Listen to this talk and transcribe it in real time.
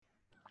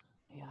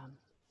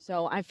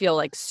So I feel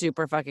like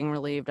super fucking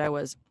relieved. I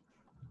was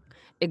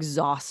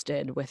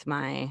exhausted with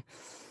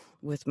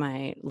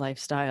my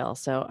lifestyle.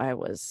 So I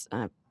was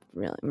I'm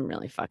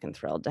really fucking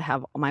thrilled to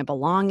have all my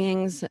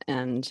belongings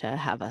and to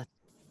have a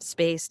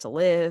space to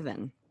live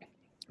and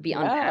be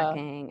Yeah,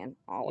 unpacking and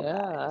all of that.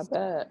 yeah, I Just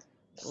bet.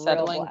 real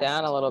Settling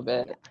down a blessed. little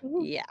Yeah. bit.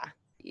 Woo. Yeah.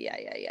 Yeah.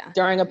 Yeah. Yeah.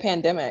 During a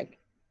pandemic.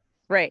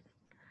 Right.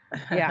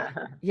 Yeah.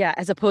 Yeah,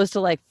 as opposed to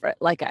like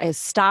I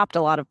stopped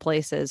a lot of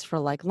places for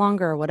like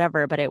longer or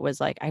whatever, but it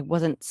was like I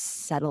wasn't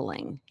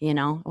settling, you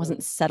know? I wasn't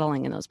Mm.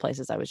 settling in those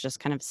places. I was just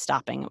kind of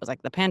stopping. It was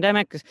like the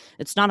pandemic,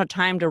 it's not a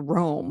time to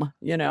roam,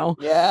 you know?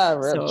 Yeah,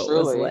 real, So it was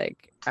truly.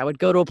 like I would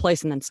go to a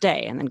place and then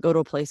stay and then go to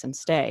a place and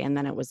stay. And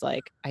then it was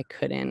like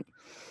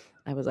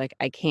I was like,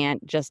 I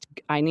can't just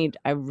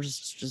I was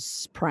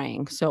just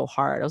praying so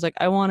hard. I was like,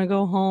 I want to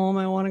go home.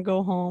 I want to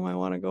go home. I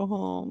want to go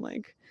home.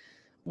 Like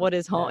what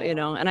is home, Yeah. you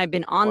know? And I've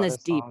been on What this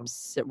is home?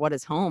 what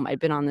is home? I've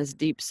been on this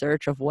deep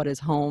search of what is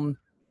home,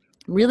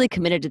 really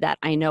committed to that.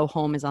 I know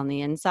home is on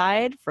the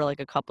inside for like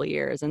a couple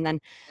years. And then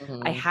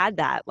I Hmm. had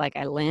that, like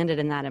I landed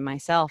in that in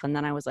myself. And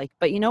then I was like,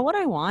 but you know what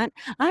I want?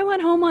 I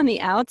want home on the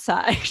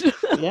outside.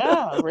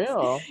 Yeah,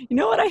 real. You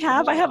know what I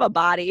have? I have Real. a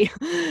body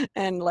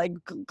and like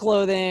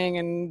clothing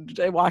and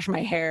I wash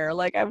my hair.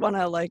 Like I want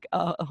to like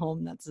a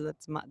home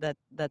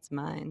that's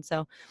mine.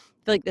 So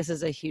I feel like this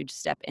is a huge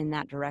step in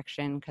that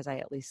direction because I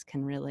at least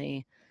can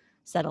really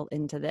settle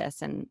into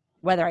this. And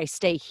whether I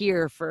stay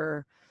here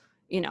for,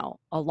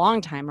 a long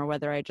time or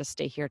whether I just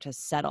stay here to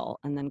settle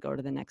and then go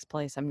to the next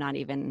place, I'm not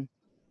even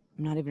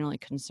really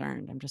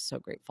concerned. I'm just so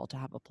grateful to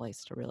have a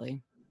place to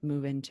really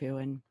move into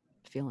and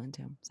feel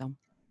into. So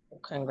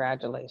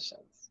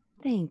Congratulations.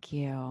 thank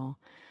you.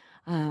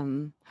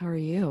 How are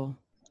you?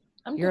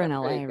 I'm You're in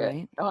doing LA, pretty good.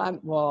 right? Oh,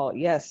 well,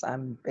 yes,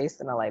 I'm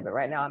based in LA, but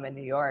right now I'm in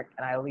New York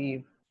and I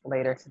leave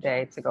later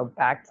today to go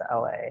back to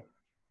LA. Mm.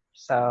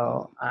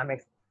 So I'm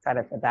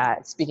excited for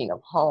that. Speaking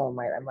of home,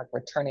 right? I'm like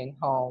returning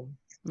home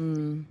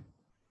Mm.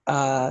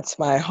 to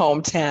my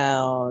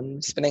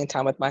hometown, spending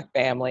time with my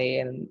family,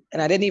 and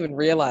I didn't even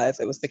realize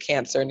it was the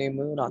Cancer new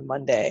moon on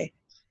Monday.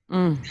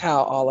 Mm.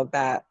 How all of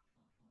that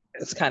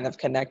is kind of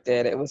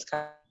connected. It was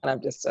kind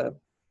of just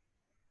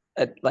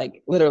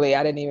like literally,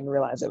 I didn't even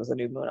realize it was a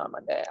new moon on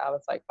Monday. I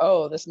was like,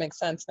 oh, this makes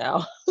sense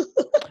now.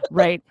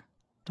 Right.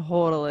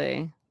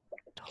 Totally.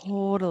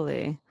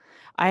 Totally.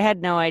 I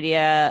had no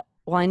idea.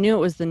 Well, I knew it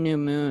was the new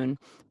moon,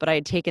 but I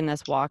had taken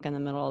this walk in the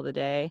middle of the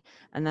day.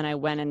 And then I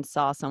went and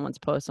saw someone's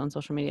post on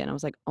social media and I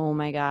was like, oh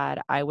my God,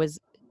 I was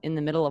in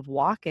the middle of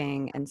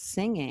walking and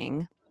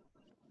singing.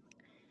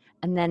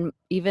 And then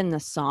even the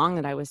song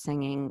that I was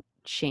singing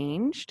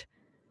changed.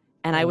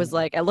 And I was Mm.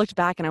 like, I looked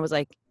back and I was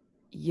like,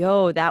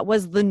 yo, that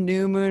was the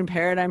new moon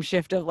paradigm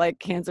shift of like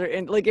Cancer.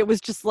 And like, it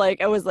was just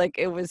like, I was like,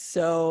 it was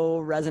so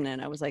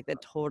resonant. I was like,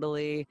 that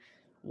totally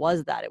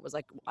was that. It was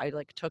like, I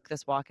like took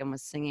this walk and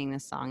was singing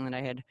this song that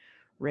I had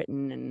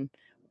written and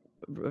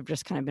I've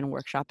just kind of been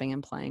workshopping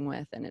and playing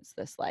with. And it's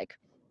this like,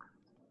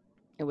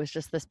 it was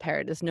just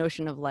this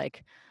notion of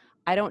like,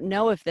 I don't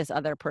know if this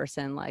other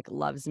person like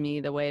loves me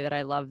the way that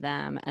I love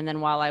them. And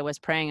then while I was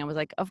praying, I was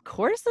like, of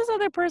course this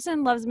other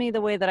person loves me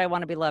the way that I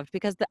want to be loved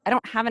because I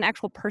don't have an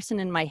actual person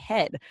in my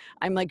head.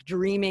 I'm like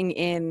dreaming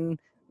in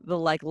the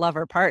like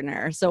lover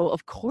partner. So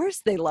of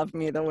course they love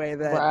me the way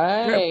that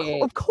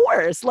Right. of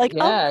course, like of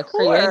Yeah,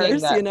 creating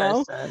course, that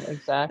person.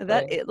 Exactly.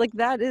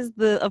 that is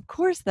the of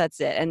course that's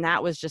it. And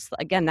that was just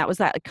again, that was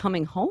that like,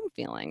 coming home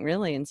feeling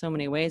really in so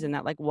many ways. And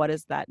that like, what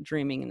is that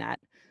dreaming and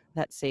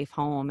that safe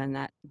home and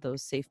that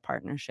those safe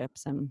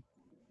partnerships and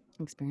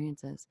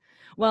experiences.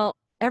 Well,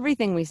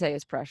 everything we say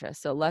is precious.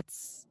 So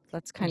let's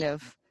kind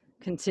of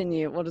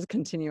continue. We'll just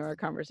continue our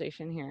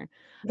conversation here.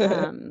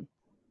 Um,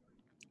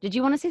 did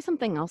you want to say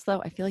something else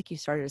though? I feel like you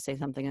started to say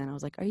something and I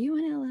was like, are you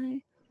in LA?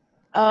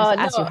 I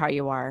asked you No, how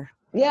you are.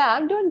 yeah,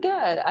 I'm doing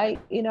good.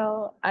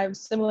 I'm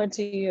similar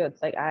to you.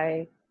 It's like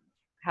I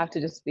have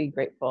to just be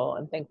grateful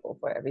and thankful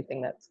for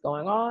everything that's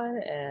going on.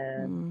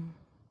 And Mm,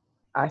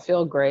 I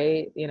feel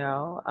great,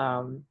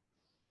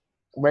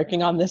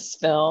 working on this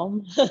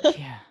film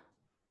yeah.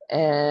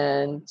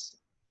 and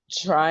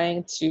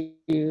trying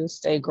to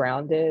stay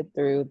grounded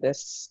through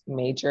this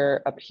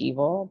major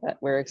upheaval that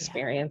we're Yeah.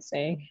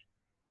 experiencing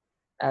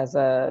as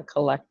a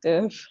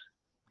collective.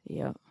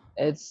 Yeah.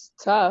 It's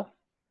tough,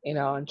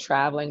 and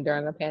traveling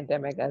during the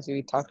pandemic, as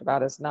we talked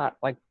about, is not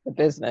like the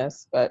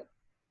business, but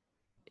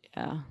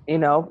Yeah.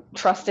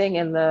 trusting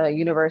in the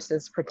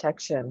universe's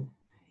protection.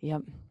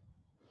 Yep.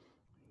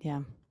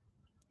 Yeah.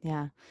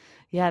 Yeah.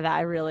 Yeah, that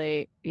I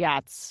really, yeah,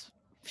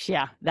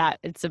 that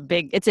it's a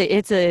big,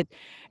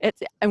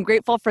 I'm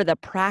grateful for the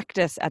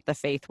practice at the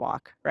faith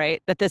walk,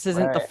 right? That this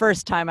isn't the Right,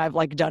 first time I've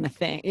like done a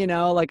thing,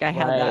 like I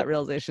had that right.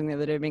 realization the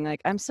other day being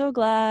like, I'm so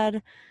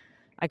glad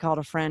I called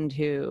a friend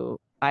who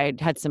I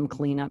had some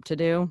cleanup to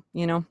do,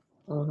 you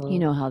Hmm.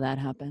 know how that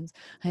happens.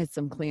 I had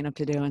some cleanup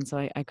to do. And so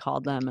I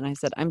called them and I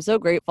said, I'm so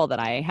grateful that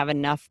I have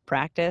enough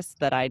practice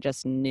that I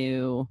just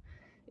knew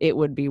it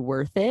would be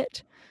worth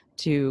it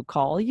to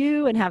call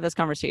you and have this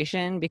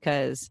conversation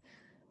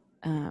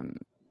um,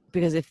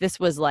 because if this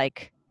was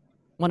like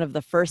one of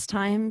the first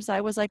times I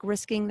was like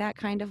risking that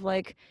kind of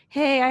like,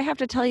 hey, I have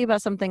to tell you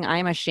about something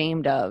I'm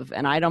ashamed of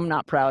and I'm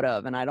not proud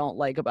of and I don't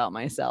like about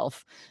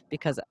myself,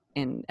 because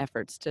in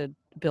efforts to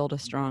build a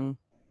strong,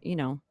 you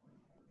know,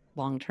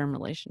 long-term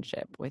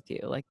relationship with you,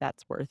 like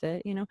that's worth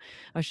it, you know.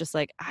 I was just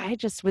like, I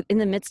just in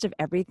the midst of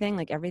everything,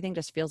 like everything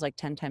just feels like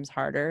 10 times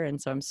harder.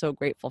 And so I'm so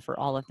grateful for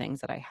all the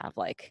things that I have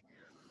like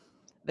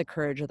the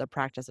courage or the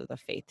practice of the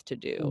faith to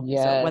do.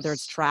 So whether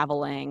it's Yes.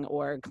 traveling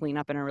or clean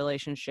up in a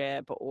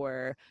relationship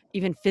or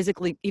even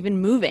physically, even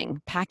moving,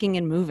 packing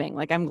and moving,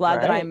 like I'm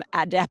glad that Right. I'm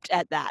adept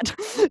at that,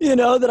 you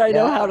know, that I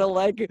know how Yeah. to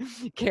like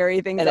carry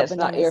things And up it's and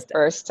down not the your steps.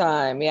 first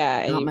time.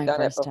 Yeah. And Not you've my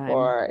done it first time.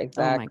 before. Oh my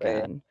Exactly.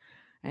 God.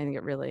 I think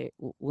it really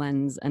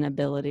lends an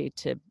ability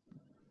to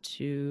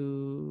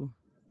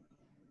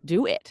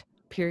do it,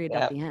 period,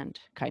 at Yep. the end,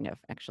 kind of,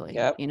 actually.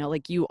 Yep. You know,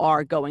 like you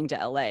are going to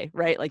LA,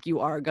 right? Like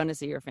you are going to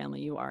see your family.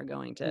 You are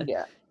going to,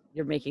 Yeah.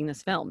 you're making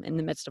this film in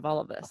the midst of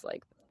all of this.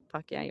 Like,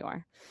 fuck yeah, you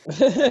are.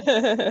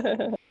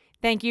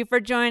 Thank you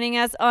for joining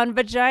us on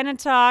Vagina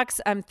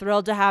Talks. I'm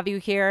thrilled to have you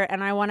here,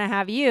 and I want to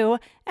have you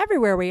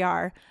everywhere we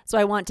are. So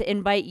I want to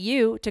invite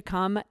you to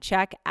come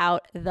check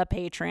out the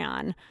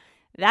Patreon.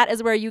 That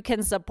is where you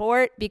can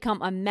support,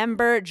 become a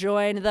member,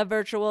 join the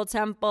virtual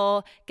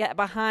temple, get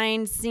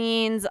behind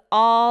scenes,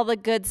 all the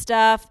good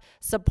stuff,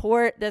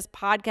 support this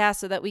podcast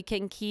so that we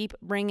can keep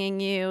bringing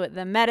you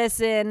the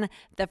medicine,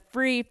 the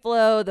free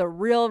flow, the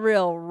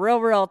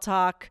real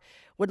talk.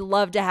 Would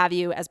love to have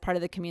you as part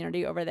of the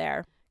community over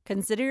there.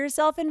 Consider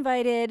yourself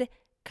invited.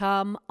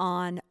 Come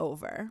on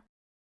over.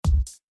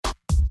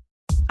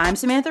 I'm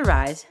Samantha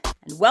Rise,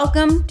 and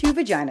welcome to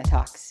Vagina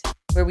Talks,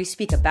 where we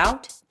speak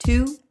about,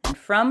 to, and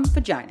from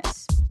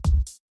vaginas.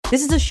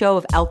 This is a show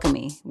of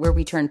alchemy, where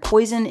we turn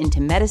poison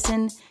into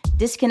medicine,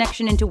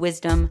 disconnection into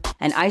wisdom,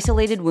 and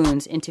isolated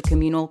wounds into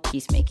communal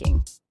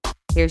peacemaking.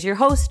 Here's your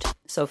host,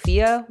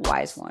 Sophia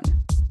Wise One.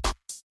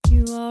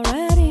 You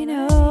already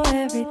know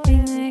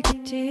everything they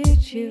could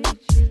teach you.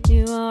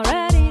 You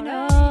already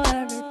know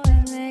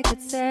everything they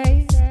could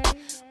say.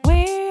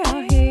 We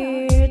are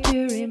here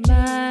to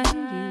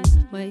remind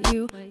you what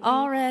you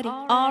already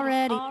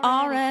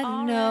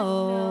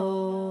know.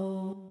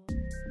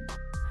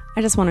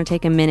 I just want to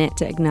take a minute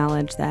to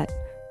acknowledge that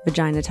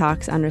Vagina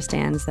Talks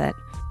understands that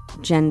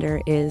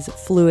gender is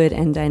fluid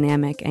and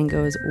dynamic and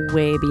goes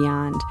way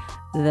beyond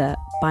the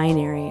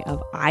binary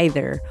of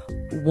either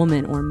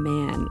woman or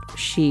man,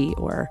 she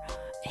or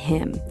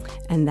him,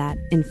 and that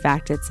in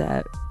fact it's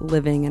a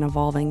living and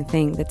evolving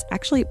thing that's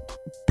actually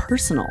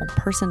personal,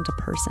 person to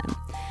person,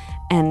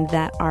 and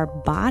that our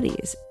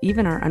bodies,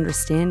 even our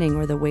understanding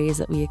or the ways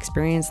that we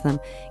experience them,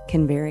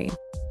 can vary.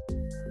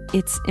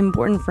 It's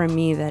important for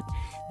me that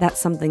that's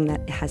something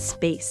that has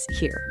space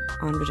here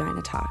on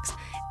Vagina Talks.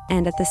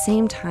 And at the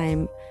same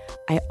time,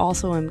 I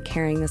also am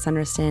carrying this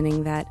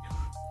understanding that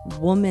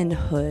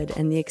womanhood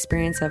and the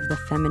experience of the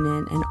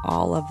feminine and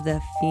all of the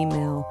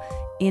female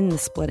in the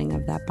splitting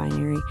of that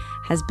binary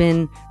has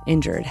been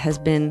injured, has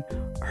been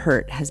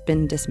hurt, has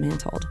been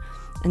dismantled.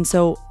 And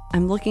so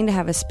I'm looking to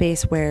have a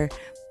space where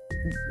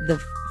the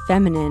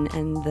feminine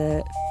and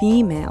the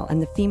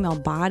female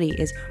body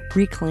is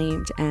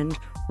reclaimed and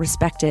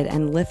respected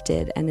and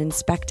lifted and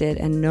inspected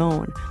and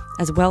known,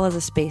 as well as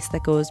a space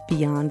that goes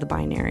beyond the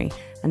binary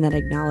and that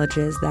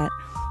acknowledges that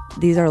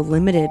these are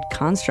limited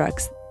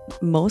constructs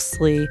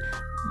mostly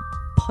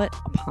put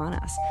upon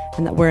us,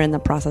 and that we're in the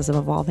process of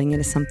evolving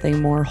into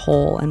something more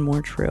whole and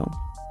more true.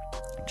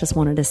 Just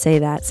wanted to say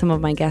that some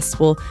of my guests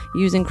will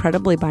use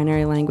incredibly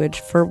binary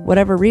language for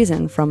whatever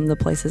reason from the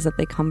places that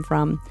they come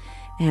from,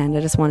 and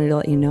I just wanted to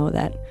let you know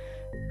that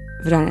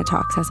Vagina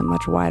Talks has a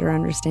much wider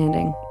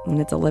understanding, and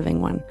it's a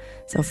living one.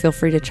 So feel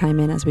free to chime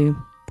in as we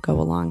go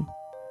along.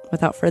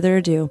 Without further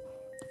ado,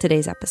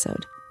 today's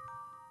episode.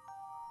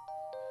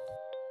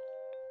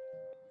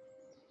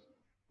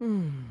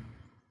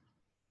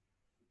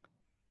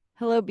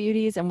 Hello,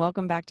 beauties, and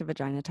welcome back to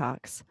Vagina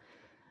Talks.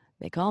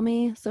 They call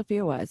me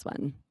Sophia Wise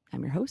One.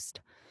 I'm your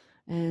host,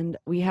 and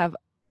we have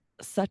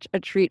such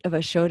a treat of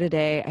a show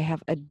today. I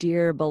have a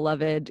dear,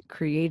 beloved,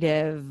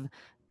 creative,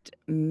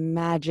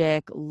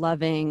 magic,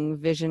 loving,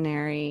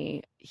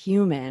 visionary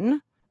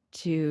human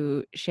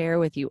to share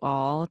with you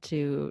all,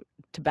 to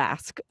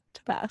bask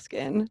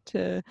in,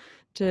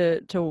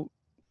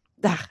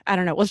 I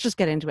don't know. Let's just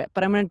get into it.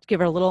 But I'm going to give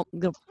her a little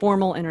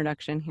formal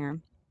introduction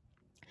here.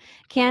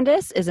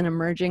 Candace is an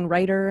emerging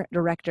writer,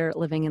 director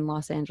living in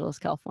Los Angeles,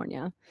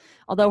 California.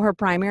 Although her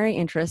primary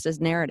interest is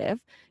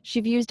narrative,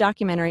 she views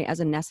documentary as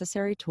a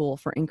necessary tool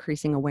for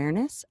increasing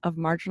awareness of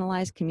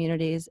marginalized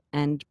communities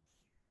and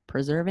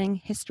preserving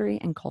history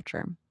and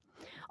culture.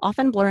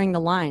 Often blurring the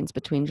lines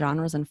between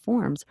genres and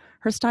forms,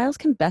 her styles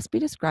can best be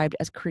described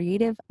as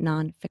creative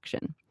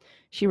nonfiction.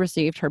 She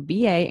received her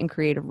BA in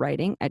creative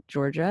writing at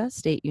Georgia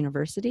State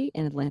University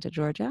in Atlanta,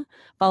 Georgia,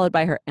 followed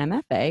by her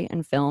MFA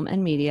in film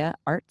and media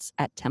arts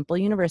at Temple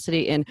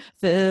University in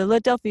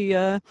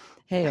Philadelphia.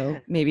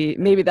 Hey,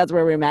 maybe that's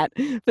where we met.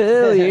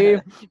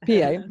 Philly,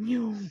 PA.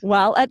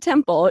 While at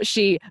Temple,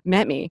 she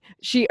met me.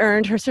 She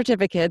earned her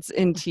certificates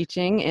in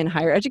teaching in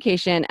higher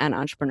education and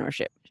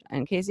entrepreneurship.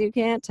 In case you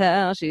can't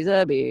tell, she's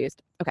a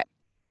beast. Okay.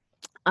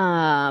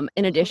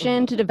 In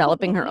addition to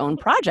developing her own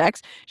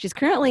projects, she's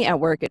currently at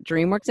work at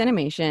DreamWorks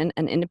Animation,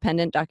 an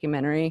independent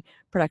documentary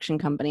production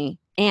company,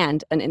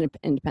 and an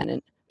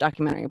independent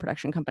documentary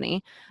production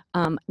company,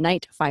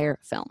 Nightfire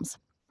Films.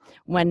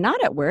 When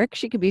not at work,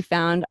 she could be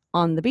found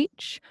on the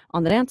beach,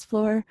 on the dance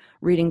floor,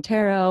 reading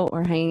tarot,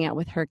 or hanging out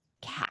with her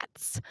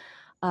cats.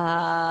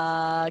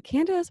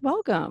 Candace,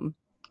 welcome.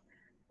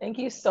 Thank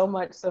you so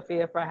much,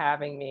 Sophia, for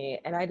having me.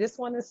 And I just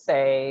want to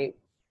say,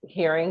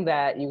 hearing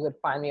that you would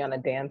find me on a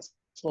dance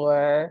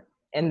floor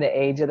in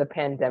the age of the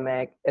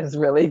pandemic is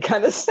really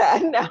kind of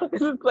sad now,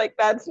 because it's like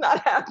that's not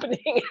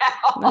happening at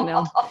all.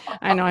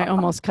 I know. I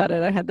almost cut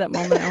it. I had that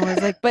moment. I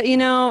was like, but I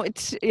know.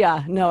 It's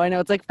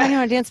like finding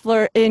on a dance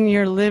floor in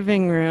your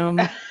living room.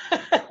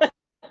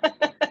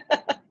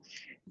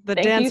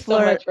 Thank you so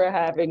much for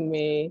having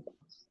me.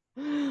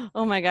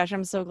 Oh my gosh,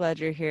 I'm so glad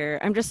you're here.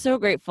 I'm just so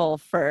grateful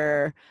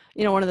for,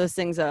 one of those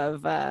things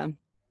of, I'm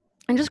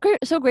just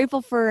so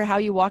grateful for how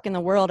you walk in the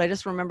world. I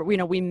just remember,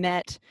 we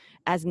met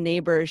as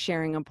neighbors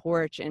sharing a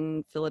porch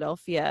in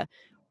Philadelphia.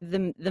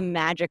 The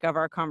magic of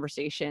our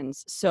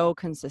conversations so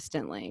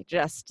consistently,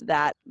 just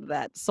that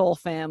soul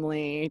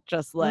family,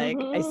 just like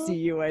I see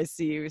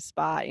you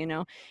spot,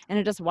 and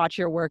I just watch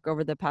your work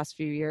over the past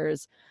few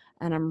years.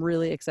 And I'm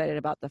really excited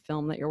about the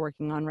film that you're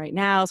working on right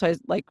now. So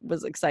I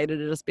was excited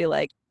to just be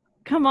like,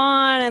 come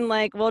on, and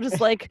we'll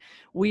just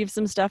weave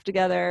some stuff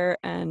together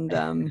and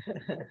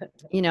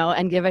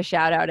and give a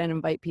shout out and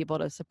invite people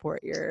to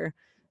support your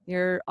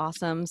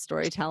awesome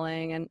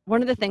storytelling. And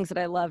one of the things that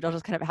I loved, I'll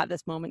just kind of have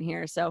this moment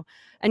here. So,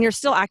 and you're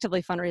still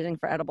actively fundraising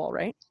for Edible,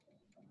 right?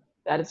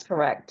 That is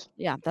correct.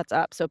 Yeah, that's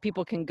up. So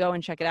people can go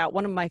and check it out.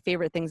 One of my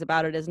favorite things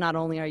about it is not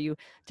only are you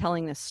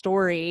telling this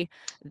story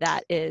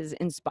that is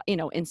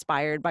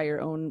inspired by your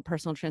own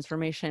personal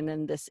transformation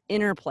and this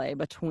interplay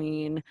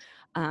between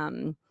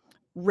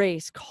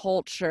race,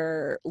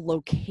 culture,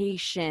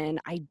 location,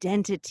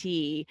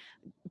 identity,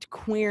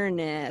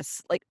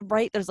 queerness,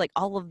 there's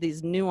all of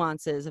these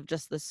nuances of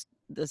just this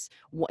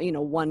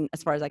one,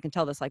 as far as I can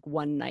tell, this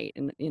one night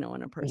in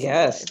a person's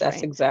life, that's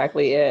right?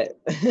 Exactly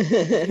it.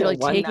 You're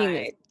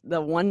taking the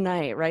one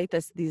night, right?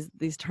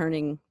 These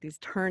turning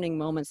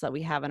moments that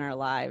we have in our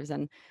lives,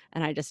 and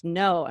I just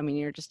know,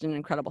 you're just an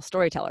incredible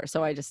storyteller,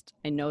 so I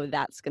know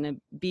that's going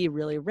to be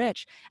really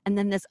rich. And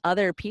then this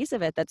other piece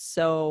of it that's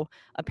so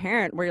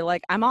apparent, where you're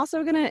like, I'm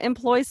also going to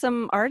employ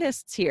some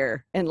artists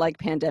here in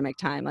pandemic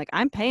time.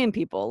 I'm paying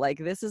people,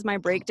 this is my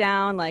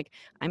breakdown.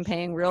 I'm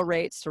paying real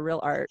rates to real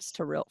arts,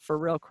 for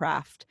real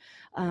craft,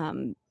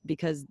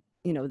 because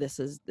this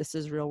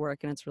is real work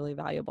and it's really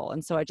valuable.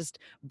 And so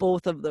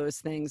both of those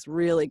things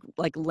really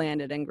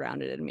landed and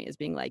grounded in me as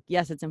being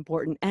yes, it's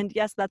important. And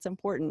yes, that's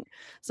important.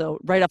 So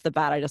right off the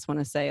bat, I just want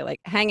to say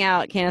hang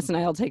out. Candace and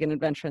I will take an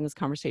adventure in this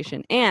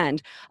conversation,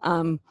 and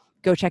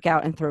go check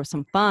out and throw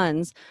some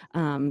funds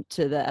to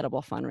the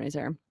Edible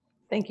fundraiser.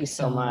 Thank you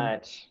so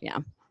much. Yeah,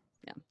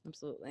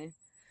 absolutely.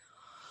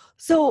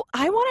 So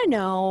I want to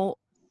know,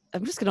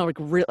 I'm just gonna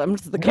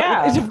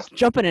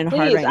jumping in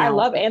hard right now. I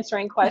love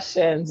answering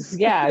questions.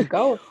 Yeah,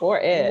 go for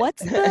it.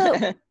 What's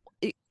the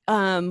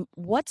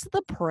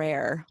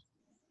prayer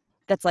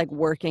that's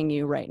working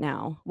you right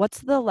now? What's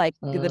the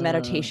the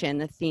meditation,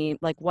 the theme?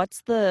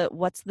 What's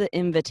the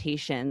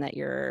invitation that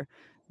your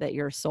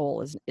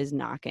soul is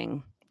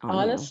knocking on?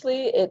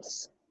 Honestly,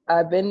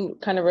 I've been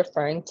kind of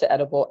referring to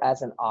Edible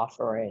as an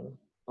offering,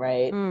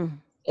 right?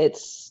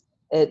 It's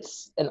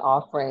an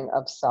offering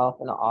of self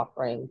and an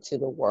offering to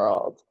the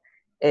world.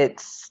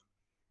 That's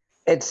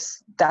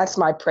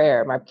my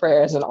prayer. My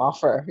prayer is an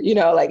offer,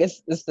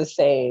 it's the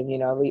same,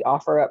 we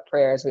offer up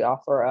prayers, we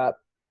offer up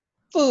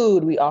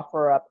food, we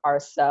offer up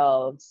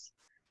ourselves.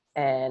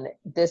 And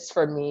this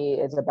for me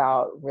is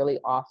about really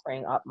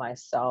offering up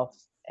myself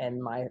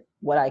and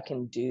what I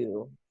can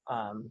do.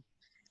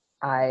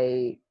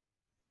 I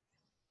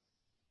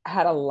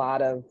had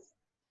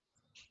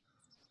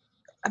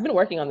I've been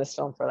working on this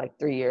film for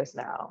 3 years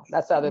now.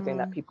 That's the other thing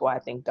that people, I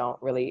think, don't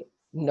really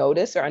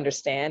notice or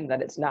understand,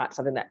 that it's not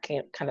something that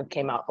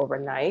came out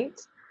overnight.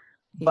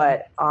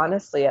 But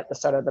honestly, at the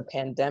start of the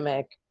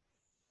pandemic,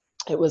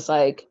 it was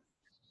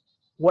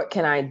what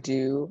can I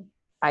do?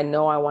 I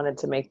know I wanted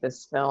to make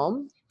this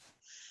film,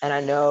 and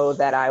I know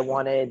that I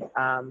wanted,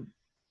 I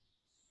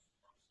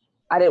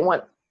didn't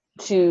want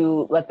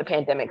to let the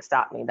pandemic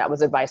stop me. That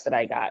was advice that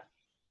I got,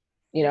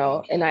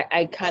 and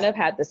I kind of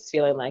had this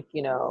feeling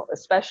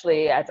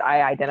especially as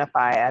I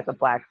identify as a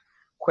Black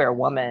queer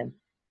woman,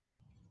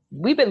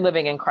 we've been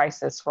living in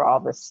crisis for all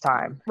this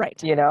time, right?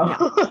 Yeah.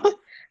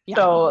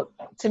 So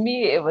to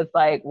me, it was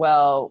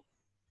well,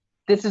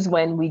 this is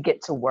when we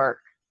get to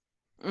work,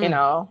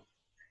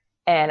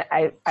 And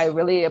I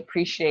really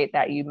appreciate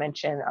that you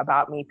mentioned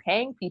about me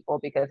paying people,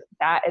 because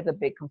that is a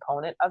big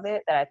component of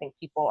it that I think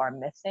people are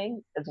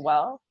missing as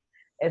well,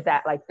 is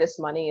that like this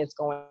money is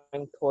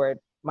going toward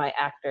my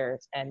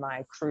actors and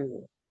my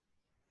crew.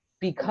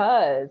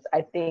 Because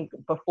I think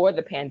before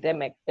the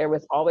pandemic, there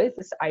was always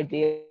this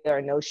idea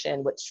or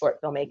notion with short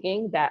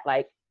filmmaking that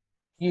like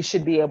you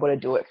should be able to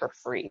do it for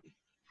free.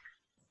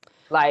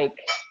 Like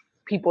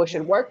people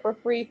should work for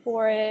free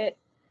for it,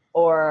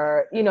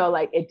 or you know,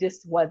 like it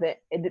just wasn't,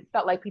 it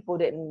felt like people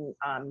didn't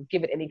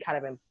give it any kind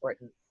of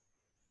importance.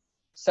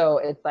 So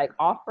it's like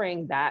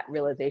offering that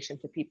realization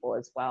to people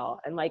as well,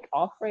 and like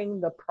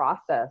offering the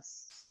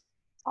process,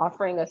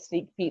 offering a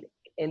sneak peek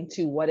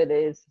into what it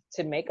is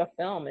to make a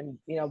film and,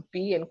 you know,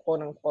 be in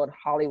quote unquote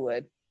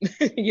Hollywood.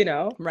 You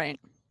know, Right.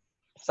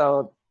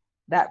 so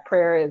that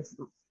prayer is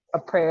a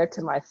prayer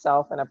to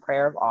myself and a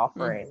prayer of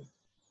offering.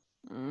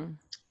 Mm.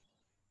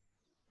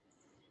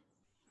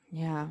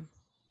 Yeah,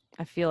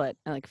 I feel it.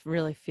 I like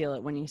really feel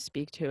it when you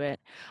speak to it.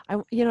 I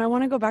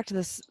want to go back to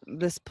this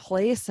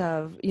place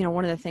of,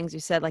 one of the things you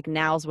said, like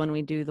now's when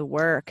we do the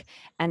work,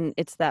 and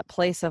it's that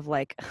place of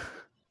like,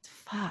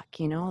 fuck,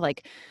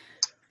 like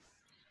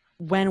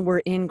when we're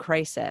in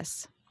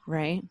crisis,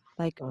 right?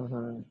 Like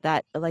Mm-hmm.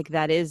 that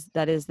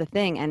is the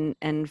thing,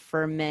 and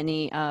for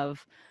many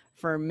of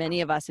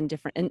us in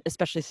different, and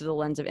especially through the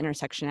lens of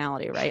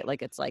intersectionality, right?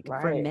 Like it's like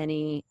for Right.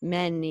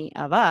 many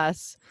of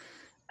us,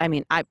 I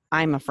mean,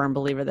 I'm a firm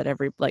believer that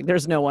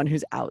there's no one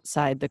who's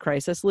outside the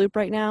crisis loop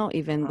right now,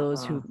 even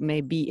those who may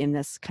be in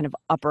this kind of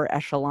upper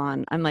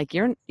echelon. I'm like,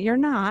 you're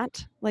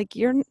not, like,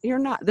 you're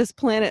not, this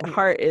planet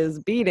heart is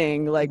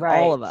beating like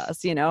all Right. of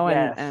us,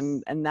 Yes.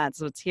 and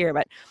that's what's here.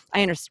 But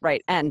I understand,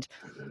 right. And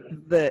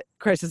the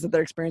crisis that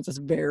they're experiencing is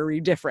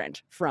very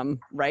different from,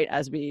 right,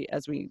 as we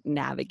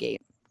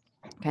navigate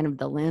kind of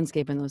the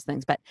landscape and those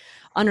things. But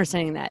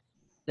understanding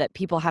that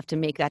people have to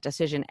make that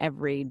decision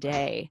every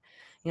day.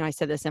 I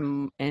said this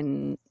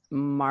in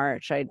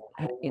March.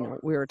 We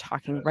were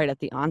talking right at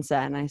the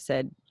onset, and I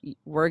said,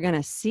 we're going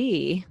to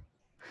see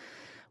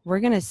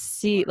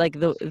like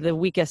the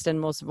weakest and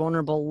most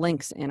vulnerable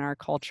links in our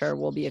culture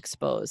will be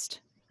exposed.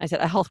 I said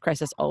a health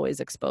crisis always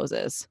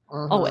exposes,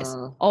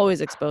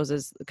 always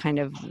exposes kind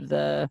of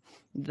the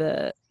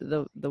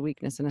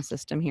weakness in a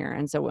system here.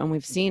 And so when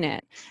we've seen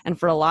it, and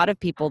for a lot of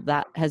people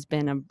that has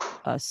been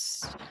a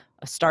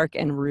stark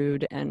and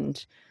rude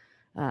and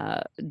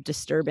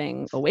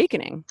disturbing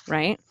awakening,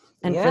 right?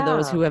 And for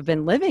those who have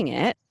been living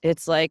it,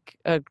 it's like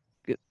I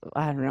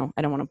don't know,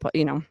 I don't want to put,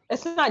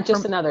 it's not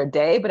just another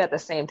day, but at the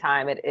same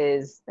time it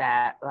is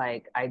that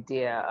like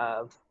idea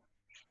of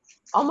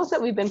almost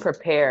that we've been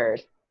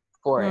prepared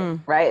for it,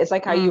 right? It's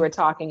like how you were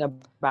talking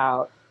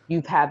about,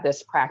 you've had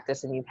this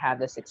practice and you've had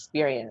this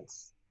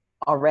experience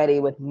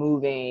already with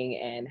moving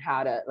and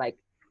how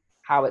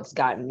it's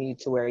gotten you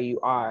to where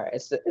you are.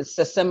 It's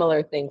a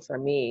similar thing for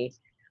me,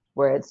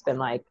 where it's been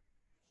like,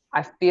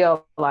 I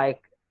feel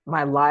like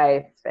my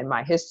life and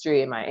my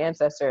history and my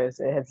ancestors,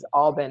 it has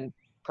all been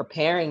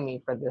preparing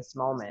me for this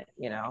moment,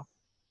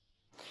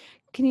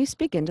 Can you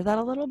speak into that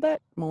a little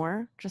bit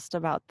more, just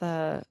about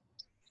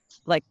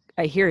like,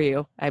 I hear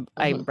you, I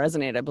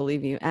resonate, I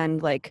believe you,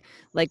 and like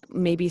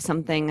maybe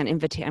something, an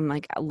invitation, I'm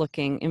like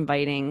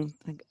inviting,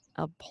 like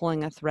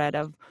pulling a thread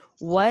of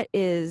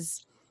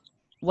what's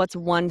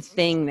one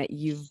thing that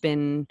you've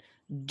been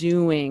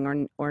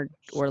doing or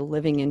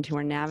living into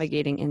or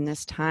navigating in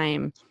this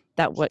time,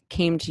 that what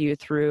came to you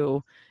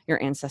through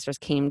your ancestors,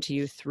 came to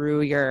you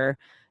through your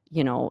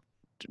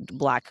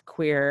Black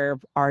queer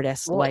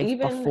artist life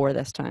before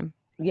this time?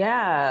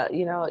 Yeah,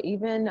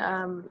 even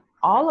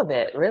all of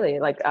it really.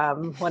 Like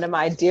one of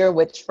my dear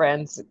witch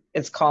friends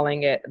is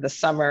calling it the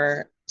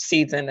summer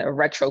season of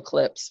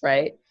retroclips,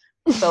 right?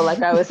 So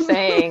like I was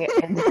saying,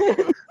 and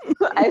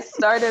I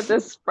started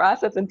this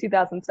process in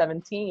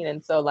 2017,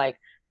 and so like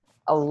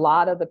a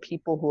lot of the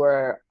people who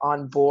are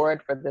on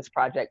board for this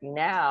project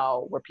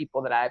now were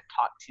people that I've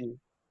talked to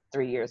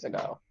 3 years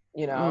ago,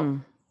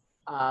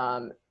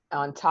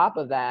 on top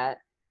of that,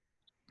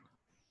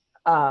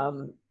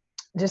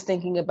 just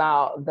thinking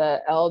about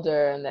the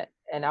elder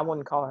and I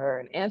wouldn't call her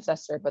an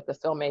ancestor, but the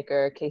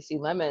filmmaker Casey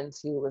Lemons,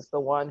 who was the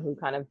one who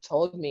kind of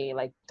told me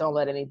like, don't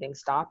let anything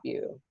stop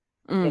you,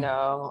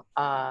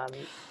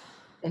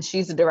 and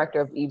she's the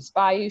director of Eve's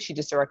Bayou. She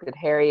just directed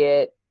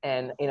Harriet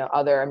and,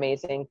 other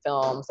amazing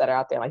films that are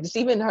out there. Like just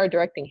even her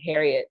directing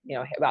Harriet,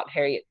 about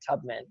Harriet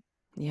Tubman,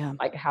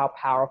 like how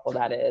powerful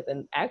that is.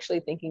 And actually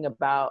thinking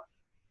about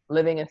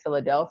living in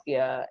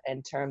Philadelphia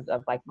in terms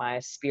of like my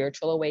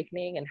spiritual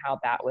awakening and how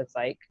that was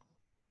like,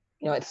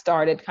 it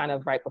started kind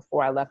of right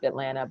before I left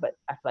Atlanta, but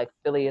I feel like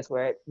Philly is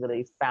where it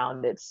really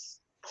found its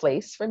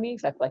place for me.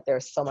 Because I feel like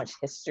there's so much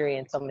history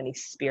and so many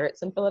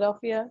spirits in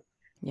Philadelphia.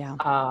 Yeah.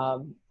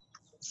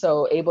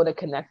 So able to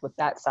connect with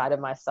that side of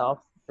myself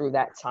through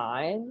that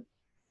time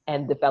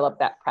and develop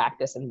that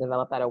practice and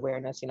develop that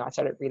awareness. I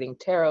started reading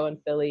tarot in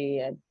Philly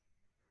and,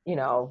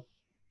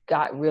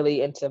 got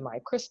really into my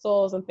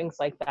crystals and things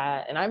like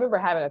that. And I remember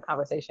having a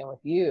conversation with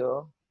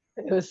you.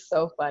 It was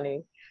so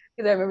funny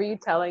because I remember you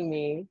telling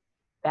me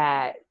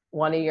that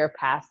one of your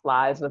past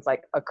lives was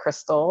like a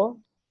crystal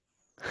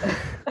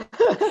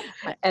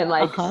and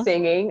like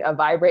singing a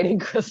vibrating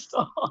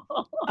crystal.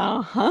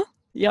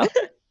 Yep.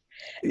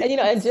 And,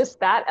 and just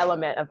that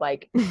element of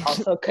like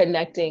also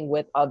connecting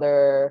with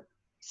other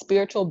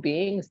spiritual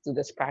beings through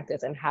this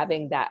practice and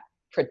having that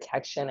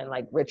protection and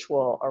like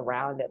ritual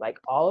around it. Like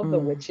all of the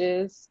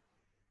witches,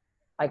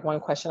 like one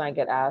question I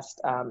get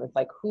asked is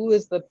like, who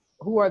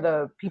are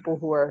the people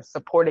who are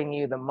supporting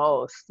you the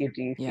most, do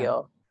you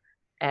feel?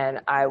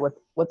 And I would,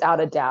 without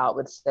a doubt,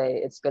 would say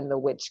it's been the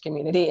witch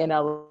community in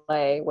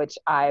LA, which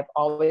I've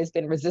always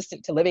been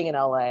resistant to living in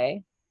LA,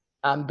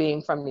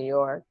 being from New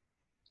York.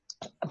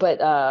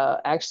 But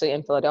actually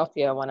in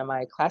Philadelphia, one of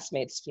my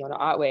classmates, Fiona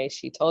Otway,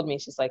 she told me,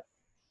 she's like,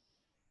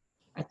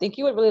 I think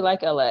you would really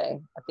like LA.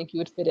 I think you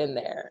would fit in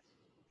there.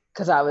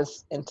 Because I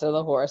was into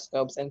the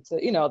horoscopes, into,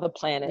 the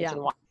planets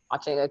and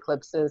watching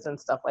eclipses and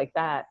stuff like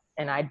that.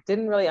 And I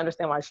didn't really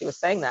understand why she was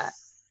saying that.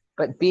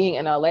 But being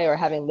in LA, or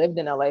having lived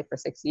in LA for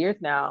 6 years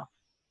now,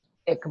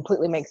 it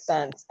completely makes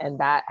sense. And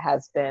that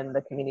has been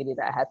the community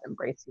that has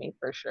embraced me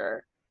for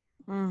sure.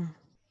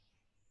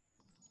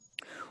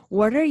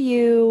 What are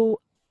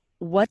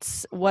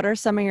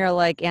some of your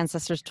like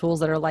ancestors'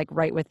 tools that are like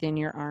right within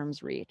your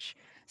arm's reach?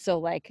 So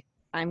like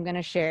I'm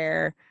gonna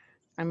start,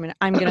 and then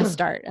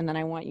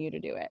I want you to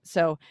do it.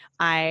 So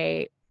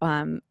I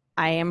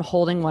am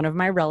holding one of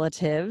my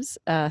relatives'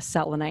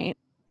 selenite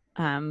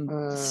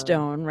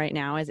stone right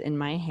now is in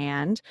my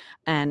hand,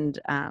 and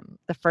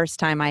the first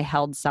time I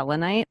held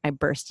selenite, I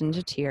burst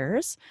into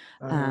tears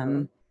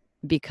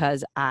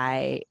because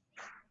I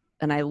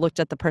looked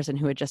at the person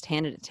who had just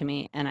handed it to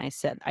me, and I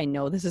said, I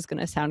know this is going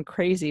to sound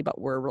crazy,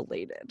 but we're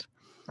related.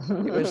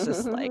 It was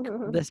just like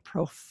this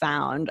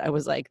profound. I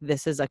was like,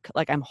 this is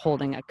I'm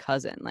holding a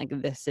cousin. Like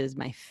this is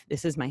my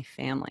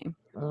family.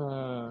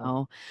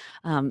 So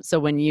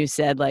when you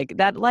said like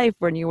that life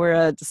when you were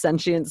a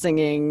sentient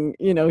singing,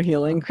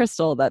 healing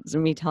crystal, that's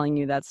me telling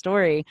you that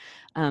story.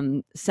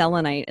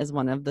 Selenite is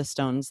one of the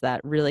stones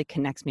that really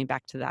connects me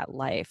back to that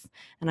life.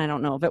 And I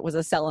don't know if it was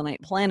a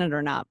selenite planet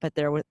or not, but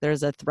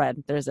there's a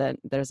thread. There's a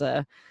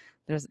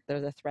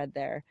thread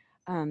there.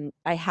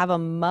 I have a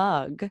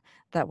mug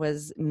that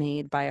was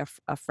made by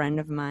a friend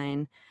of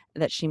mine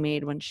that she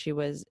made when she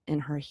was in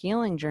her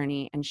healing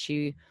journey, and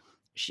she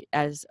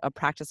as a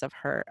practice of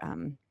her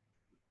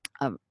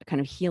of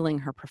kind of healing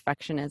her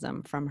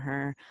perfectionism from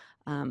her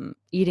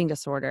eating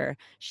disorder,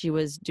 she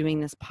was doing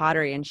this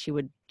pottery, and she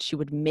would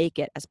make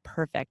it as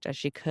perfect as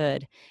she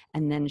could,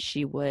 and then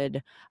she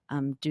would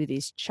do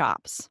these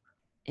chops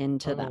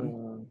into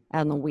them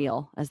on the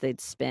wheel as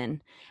they'd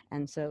spin.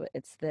 And so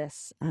it's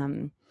this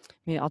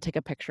maybe I'll take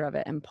a picture of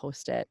it and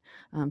post it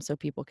so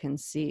people can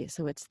see.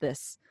 So it's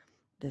this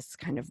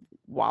kind of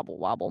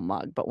wobble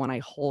mug, but when I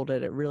hold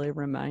it, it really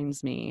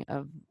reminds me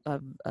of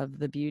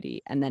the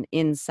beauty. And then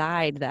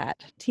inside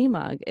that tea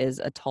mug is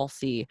a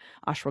Tulsi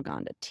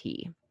ashwagandha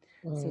tea.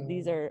 So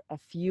these are a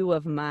few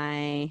of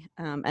my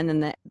and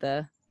then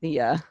the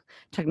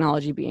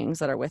technology beings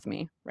that are with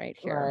me right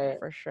here,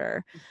 for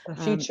sure. The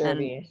future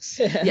beings.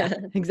 Yeah,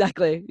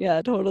 exactly.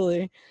 Yeah,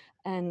 totally.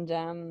 And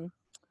and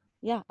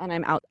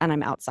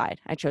I'm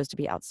outside. I chose to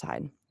be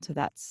outside. So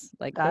that's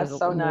like, that's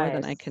so more nice.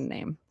 than I can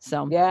name.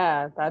 So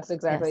yeah, that's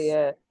exactly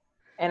it.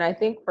 And I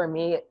think for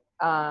me,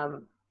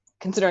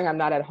 considering I'm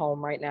not at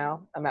home right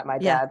now, I'm at my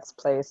dad's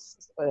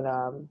place,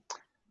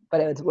 but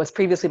it was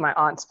previously my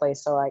aunt's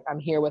place. So like I'm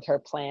here with her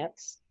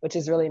plants, which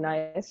is really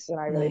nice. And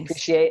I really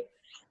appreciate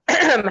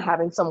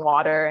having some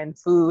water and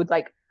food.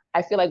 Like,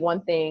 I feel like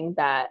one thing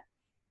that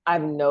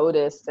I've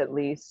noticed, at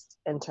least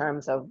in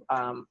terms of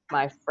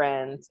my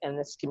friends in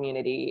this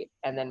community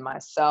and then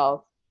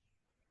myself,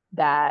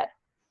 that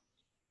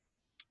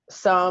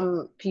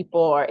some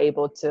people are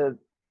able to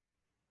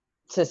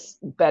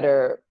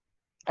better,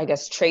 I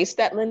guess, trace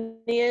that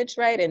lineage,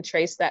 right? And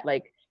trace that,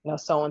 like,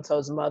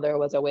 so-and-so's mother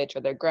was a witch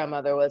or their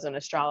grandmother was an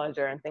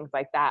astrologer and things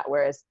like that.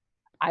 Whereas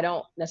I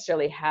don't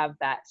necessarily have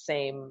that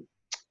same,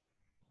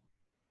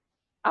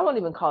 I won't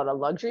even call it a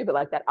luxury, but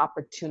like that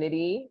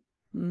opportunity,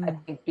 I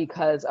think,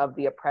 because of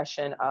the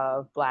oppression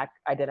of Black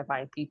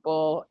identifying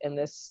people in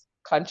this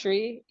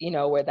country,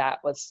 where that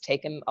was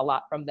taken a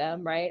lot from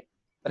them, right?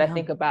 But I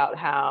think about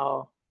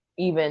how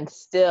even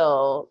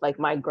still, like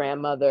my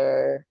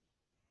grandmother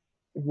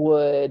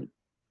would,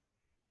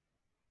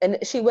 and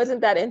she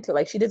wasn't that into,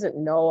 like, she doesn't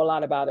know a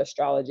lot about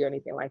astrology or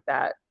anything like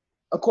that,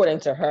 according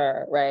to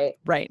her, right?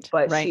 Right.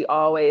 But she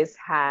always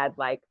had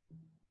like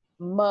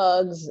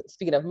mugs,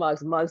 speaking of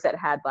mugs that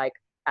had like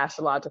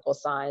astrological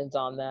signs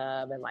on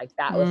them, and like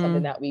that was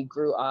something that we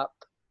grew up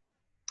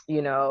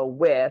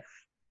with,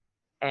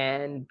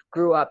 and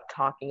grew up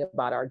talking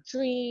about our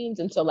dreams.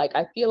 And so like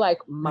I feel like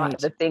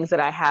the things that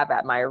I have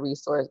at my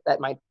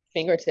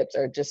fingertips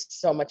are just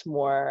so much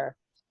more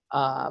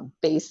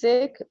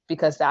basic,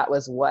 because that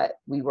was what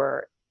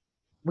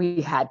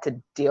we had to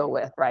deal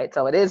with, right?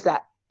 So it is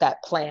that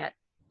plant,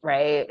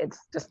 right? It's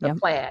just the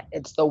plant,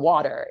 it's the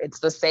water, it's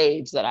the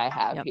sage that I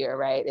have here,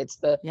 right? It's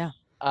the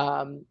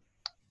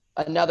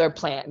another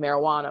plant,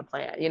 marijuana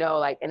plant,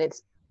 like, and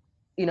it's,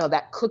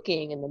 that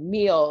cooking and the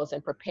meals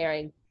and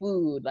preparing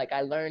food. Like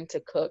I learned to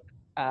cook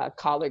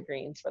collard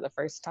greens for the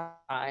first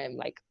time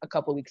like a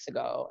couple weeks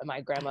ago, and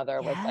my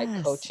grandmother was like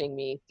Yes. coaching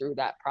me through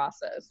that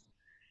process.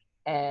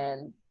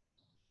 And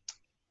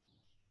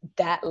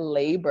that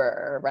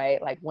labor,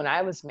 right? Like when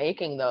I was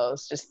making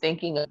those, just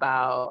thinking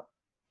about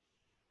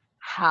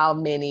how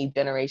many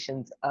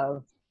generations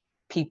of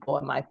people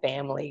in my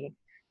family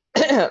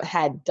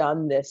had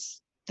done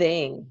this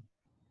thing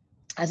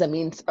as a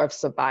means of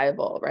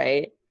survival,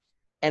 right?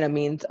 And a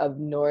means of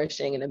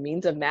nourishing and a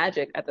means of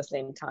magic at the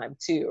same time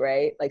too,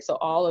 right? Like, so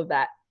all of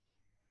that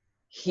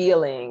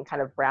healing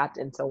kind of wrapped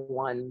into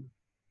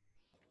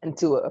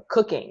a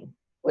cooking,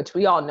 which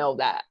we all know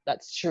that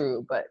that's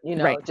true, but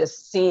Right.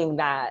 just seeing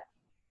that,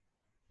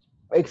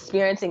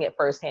 experiencing it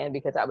firsthand,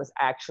 because I was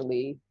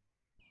actually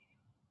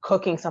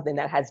cooking something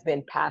that has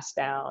been passed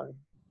down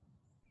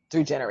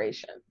through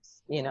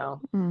generations.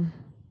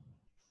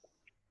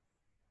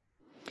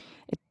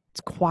 It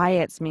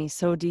quiets me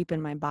so deep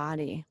in my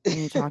body when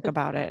you talk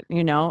about it.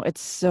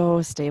 It's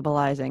so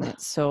stabilizing.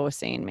 It's so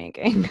sane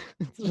making.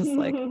 It's just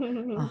like,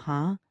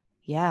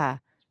 yeah,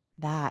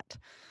 that.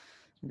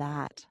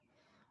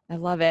 I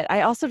love it.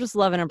 I also just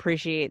love and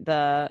appreciate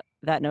that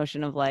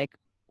notion of like,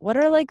 what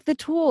are like the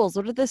tools?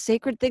 What are the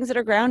sacred things that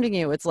are grounding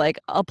you? It's like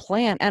a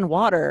plant and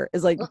water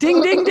is like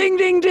ding, ding, ding,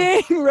 ding,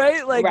 ding,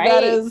 right? Like Right.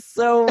 that is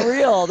so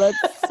real.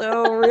 That's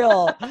so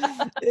real.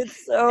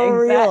 It's so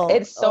real.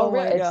 It's so Oh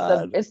real. my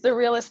God. It's the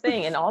realest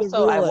thing. And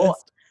also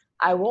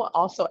I will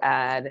also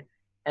add,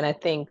 and I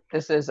think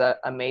this is a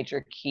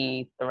major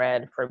key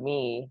thread for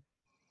me,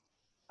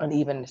 and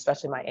even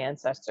especially my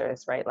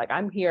ancestors, right? Like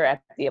I'm here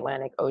at the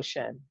Atlantic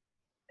Ocean,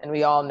 and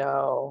we all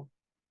know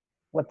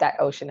what that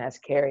ocean has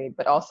carried,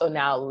 but also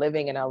now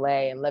living in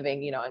LA and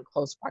living, in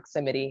close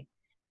proximity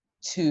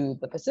to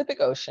the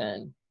Pacific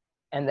Ocean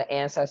and the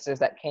ancestors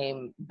that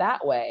came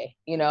that way,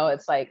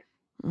 it's like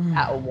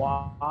that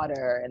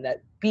water and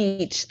that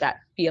beach,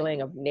 that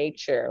feeling of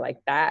nature, like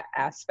that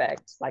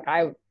aspect. Like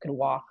I could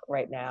walk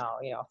right now,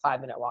 a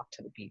 5-minute walk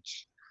to the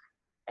beach.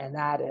 And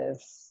that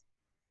is,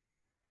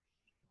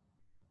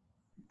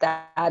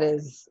 that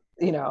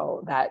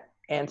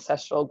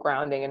ancestral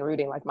grounding and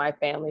rooting. Like my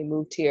family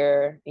moved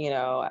here,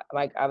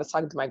 like I was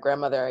talking to my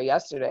grandmother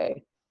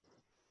yesterday,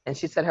 and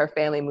she said her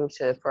family moved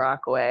to Far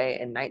Rockaway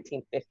in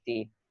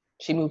 1950.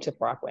 She moved to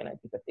Far Rockaway in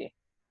 1950.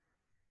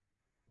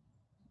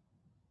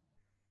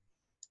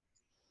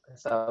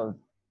 So,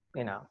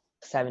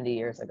 70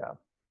 years ago.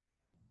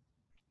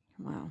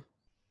 Wow.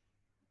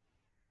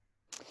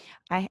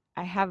 I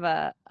have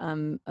a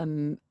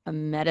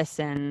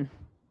medicine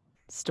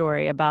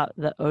story about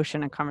the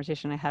ocean, a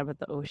conversation I had with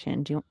the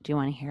ocean. Do you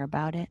want to hear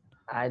about it?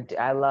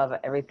 I love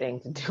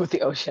everything to do with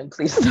the ocean.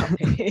 Please tell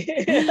me.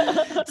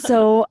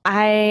 So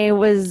I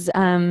was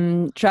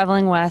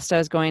traveling west. I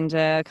was going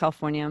to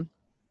California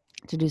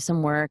to do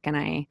some work, and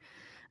I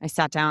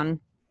sat down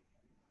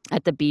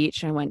at the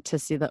beach. I went to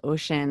see the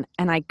ocean,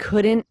 and I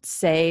couldn't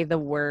say the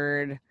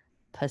word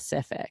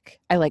Pacific.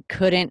 I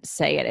couldn't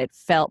say it. It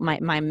felt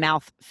my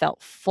mouth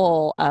felt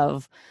full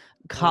of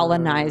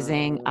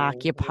colonizing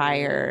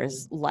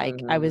occupiers.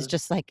 Like I was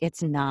just like,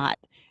 it's not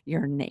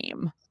your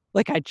name.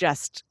 I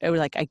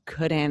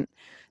couldn't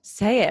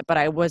say it, but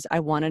I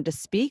wanted to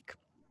speak.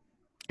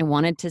 I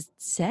wanted to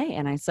say,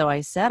 and I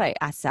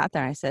sat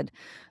there. I said,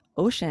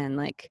 ocean,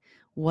 like,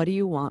 what do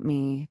you want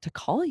me to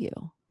call you?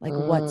 Like,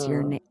 what's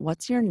your name?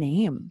 What's your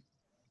name?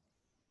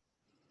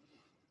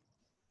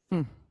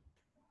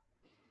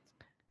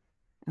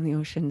 And the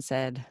ocean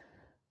said,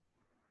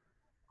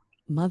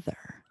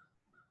 Mother.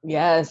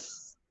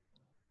 Yes.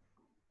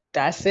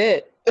 That's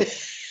it.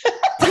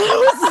 I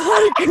was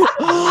like,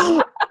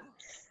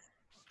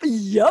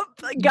 yep,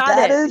 got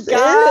it.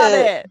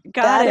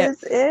 That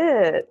is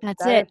it.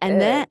 That's it.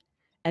 And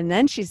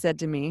then she said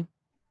to me,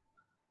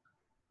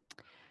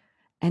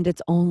 and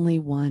it's only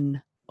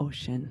one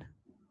ocean.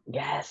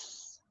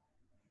 Yes.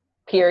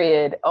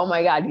 Period. Oh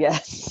my God,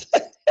 yes.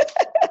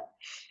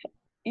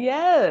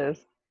 Yes.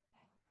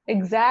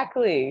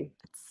 Exactly.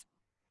 It's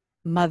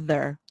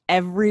Mother.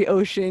 Every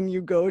ocean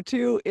you go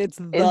to, it's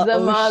the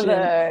ocean.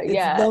 Mother.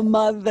 It's the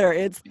mother.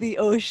 It's the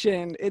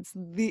ocean. It's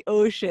the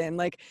ocean.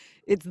 Like,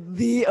 it's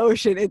the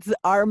ocean. It's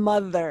our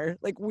mother.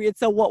 Like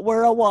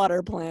we're a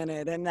water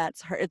planet, and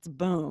that's her. It's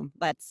boom.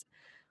 That's,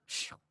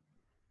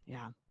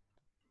 yeah.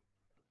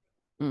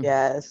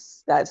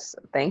 Yes.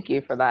 Thank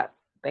you for that.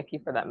 Thank you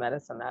for that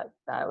medicine.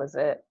 That was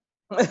it.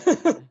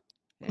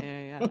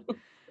 Yeah.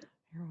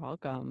 You're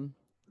welcome.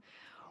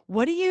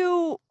 What do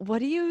you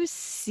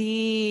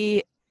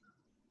see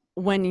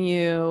when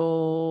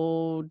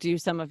you do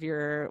some of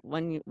your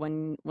when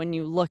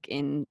you look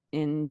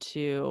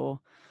into,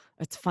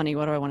 it's funny,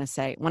 what do I want to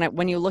say,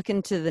 when you look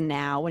into the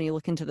now, when you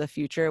look into the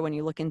future, when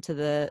you look into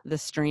the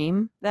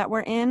stream that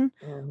we're in,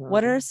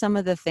 what are some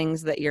of the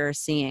things that you're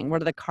seeing?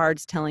 What are the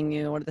cards telling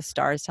you? What are the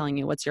stars telling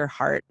you? What's your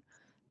heart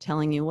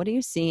telling you? What are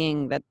you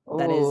seeing that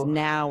is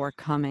now or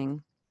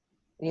coming?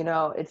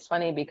 It's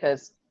funny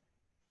because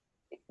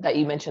that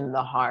you mentioned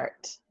the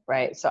heart,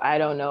 right? So I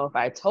don't know if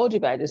I told you,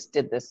 but I just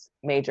did this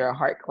major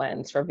heart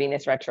cleanse for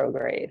Venus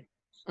retrograde,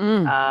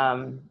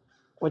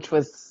 which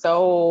was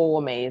so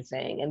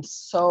amazing and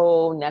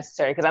so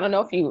necessary. Because I don't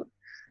know if you,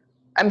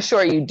 I'm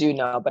sure you do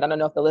know, but I don't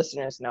know if the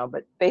listeners know,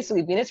 but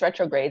basically Venus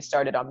retrograde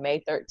started on May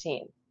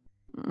 13th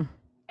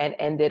and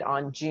ended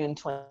on June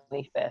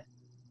 25th.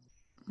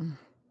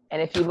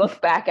 And if you look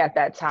back at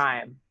that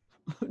time,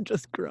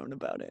 just groan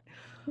about it.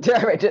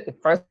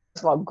 First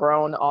of all,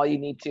 groan all you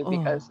need to,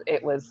 because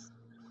it was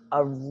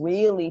a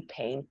really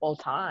painful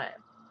time.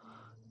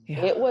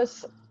 Yeah. It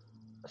was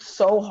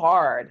so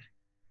hard.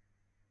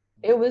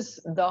 It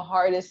was the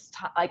hardest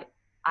time. Like,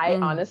 I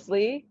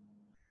honestly,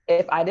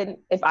 if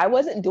I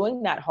wasn't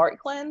doing that heart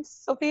cleanse,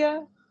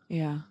 Sophia,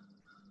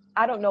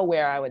 I don't know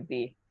where I would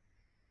be.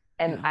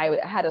 And I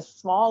had a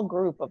small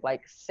group of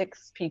like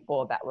 6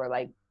 people that were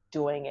like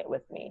doing it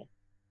with me.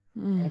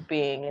 And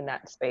being in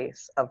that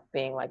space of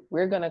being like,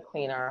 we're going to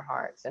clean our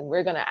hearts and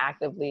we're going to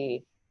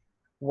actively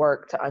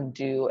work to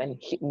undo and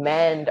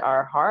mend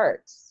our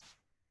hearts.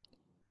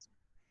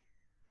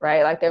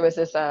 Right? Like there was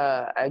this,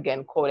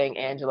 again, quoting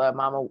Angela,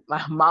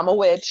 Mama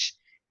Witch.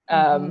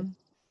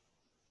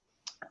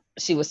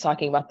 She was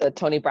talking about the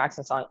Toni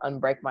Braxton song,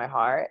 Unbreak My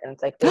Heart. And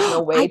it's like, there's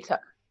no way to,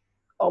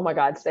 oh my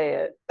God, say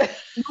it.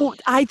 No,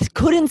 I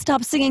couldn't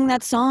stop singing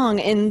that song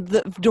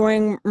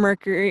during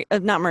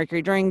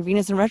during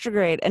Venus in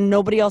retrograde, and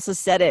nobody else has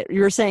said it.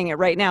 You're saying it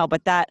right now,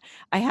 but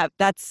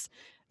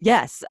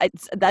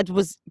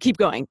keep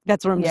going.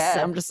 That's what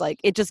I'm just like,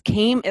 it just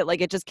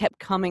kept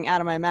coming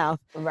out of my mouth.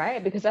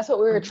 Right. Because that's what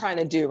we were trying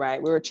to do.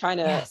 Right. We were trying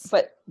to,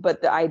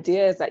 but the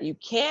idea is that you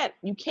can't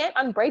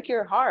unbreak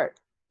your heart.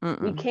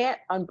 We can't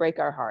unbreak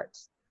our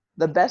hearts.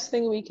 The best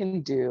thing we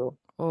can do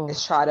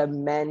is try to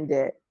mend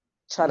it,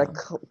 try to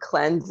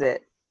cleanse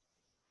it.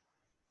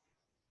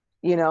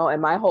 You know,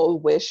 and my whole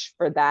wish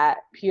for that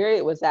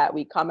period was that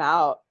we come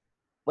out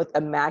with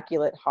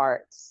immaculate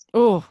hearts.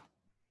 Oh,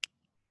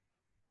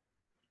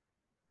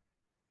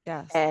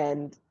 yes.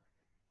 And,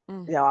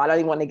 you know, I don't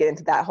even want to get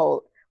into that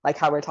whole, like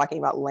how we're talking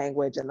about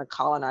language and the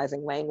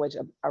colonizing language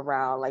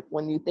around, like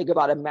when you think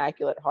about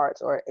immaculate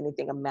hearts or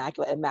anything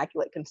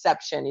immaculate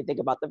conception, you think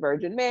about the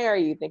Virgin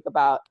Mary, you think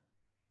about,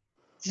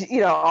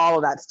 you know, all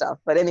of that stuff.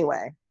 But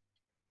anyway,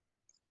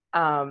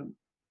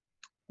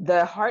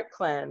 the heart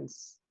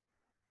cleanse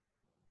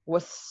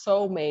was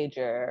so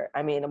major.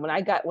 I mean,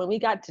 when we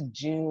got to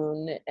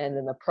June and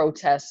then the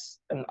protests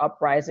and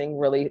uprising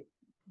really,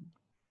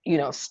 you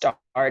know,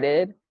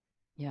 started.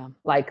 Yeah.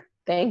 Like,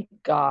 thank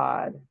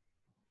God.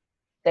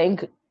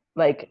 Thank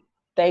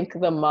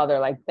the mother.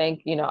 Like,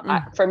 you know,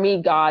 for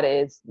me, God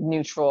is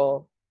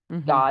neutral.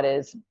 God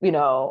is, you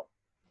know,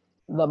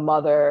 the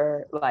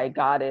mother. Like,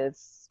 God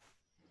is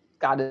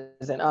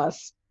in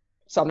us.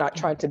 So I'm not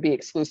trying to be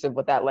exclusive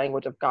with that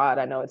language of God.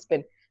 I know it's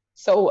been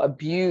so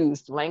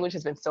abused. Language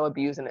has been so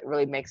abused, and it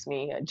really makes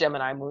me, a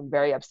Gemini moon,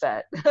 very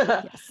upset.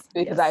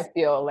 Because I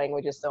feel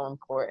language is so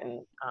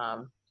important.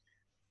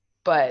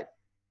 But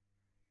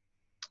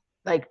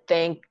like,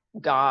 thank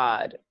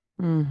God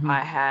I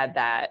had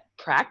that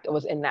practice,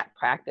 was in that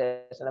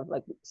practice. And I'm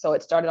like, so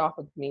it started off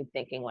with me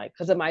thinking, like,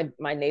 because of my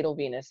natal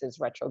Venus is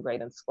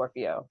retrograde in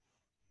Scorpio,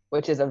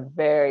 which is a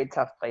very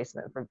tough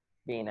placement for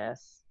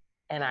Venus.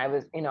 And I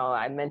was, you know,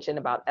 I mentioned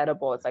about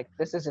edible. It's like,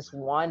 this is just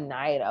one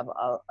night of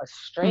a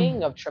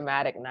string of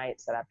traumatic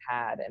nights that I've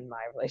had in my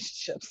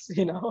relationships,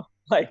 you know,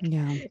 like,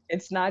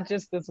 it's not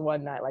just this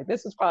one night. Like,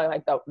 this is probably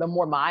like the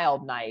more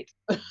mild night.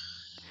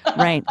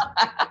 Right.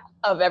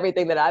 Of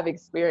everything that I've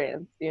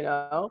experienced, you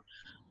know,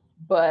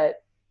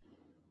 but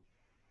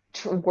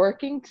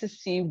working to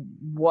see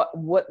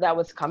what that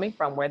was coming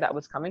from, where that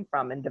was coming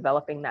from, and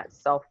developing that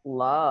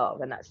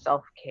self-love and that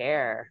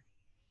self-care,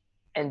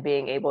 and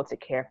being able to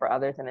care for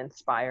others and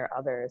inspire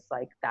others,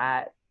 like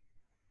that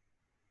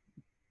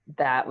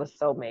was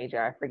so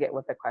major. I forget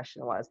what the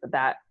question was, but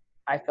that,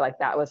 I feel like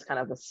that was kind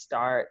of the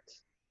start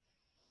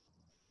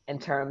in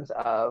terms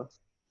of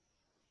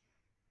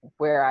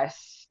where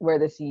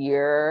this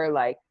year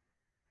like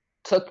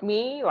took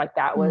me. Like,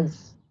 that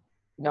was,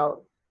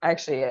 no,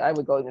 actually I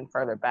would go even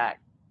further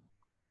back.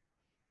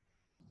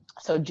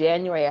 So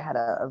January, I had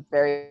a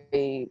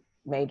very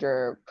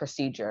major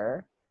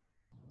procedure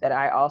that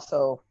I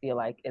also feel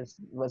like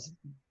was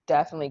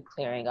definitely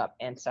clearing up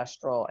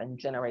ancestral and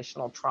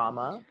generational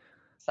trauma.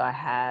 So I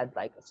had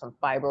like some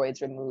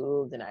fibroids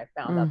removed, and I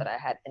found out that I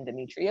had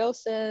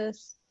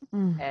endometriosis,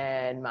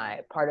 and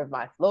part of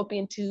my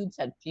fallopian tubes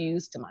had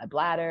fused to my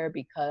bladder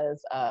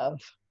because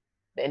of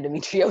the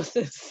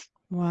endometriosis.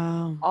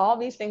 Wow. All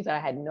these things that I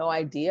had no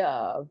idea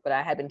of, but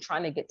I had been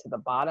trying to get to the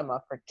bottom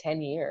of for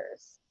 10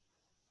 years.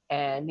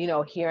 And, you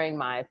know, hearing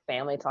my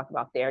family talk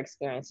about their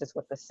experiences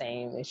with the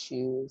same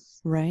issues.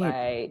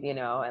 Right. You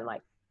know, and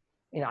like,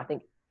 you know, I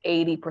think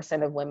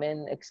 80% of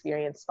women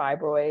experience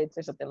fibroids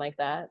or something like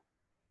that.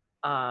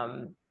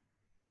 And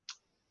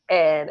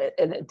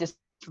it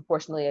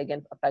disproportionately,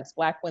 again, affects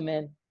Black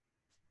women.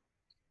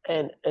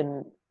 And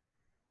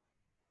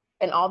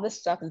all this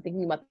stuff, and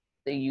thinking about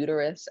the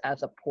uterus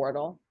as a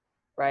portal,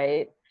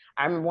 right?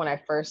 I remember when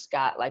I first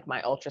got like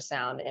my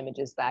ultrasound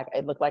images back,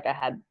 it looked like I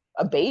had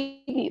a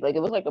baby. Like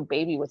it looked like a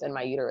baby was in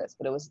my uterus,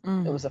 but it was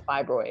a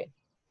fibroid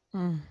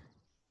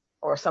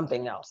or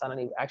something else. I don't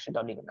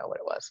even know what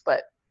it was.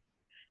 But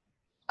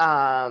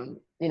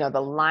you know,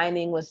 the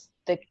lining was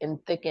thick and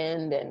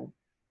thickened, and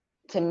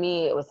to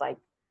me it was like,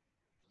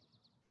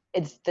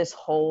 it's this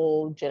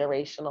whole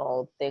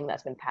generational thing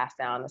that's been passed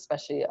down,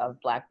 especially of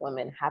Black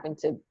women having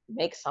to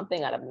make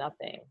something out of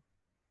nothing.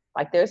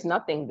 Like there's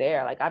nothing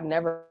there. Like I've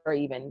never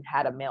even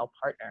had a male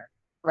partner,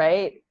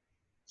 right?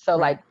 So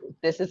like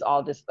this is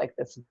all just like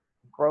this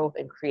growth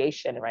and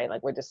creation, right?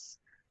 Like we're just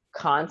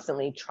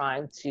constantly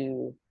trying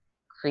to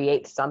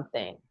create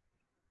something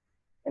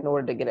in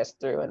order to get us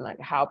through, and like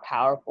how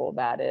powerful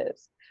that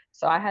is.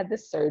 So I had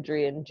this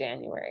surgery in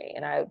January,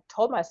 and I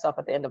told myself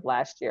at the end of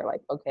last year, like,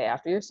 okay,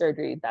 after your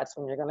surgery, that's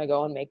when you're gonna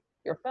go and make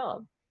your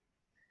film.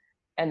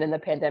 And then the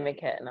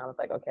pandemic hit, and I was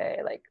like, okay,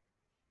 like,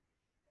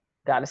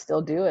 gotta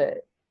still do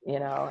it,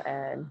 you know,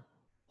 and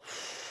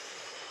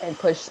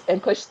push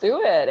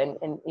through it,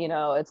 and you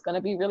know, it's gonna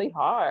be really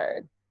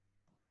hard.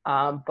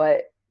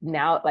 But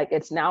now, like,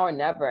 it's now or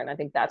never, and I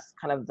think that's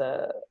kind of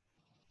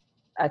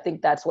I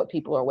think that's what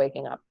people are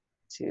waking up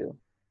to.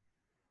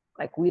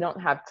 Like, we don't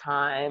have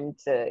time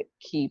to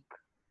keep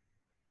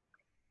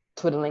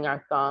twiddling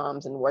our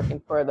thumbs and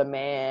working for the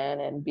man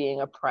and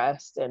being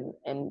oppressed and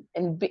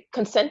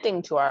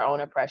consenting to our own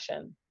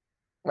oppression,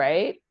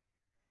 right?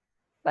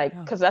 Like,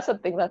 because that's the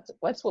thing, that's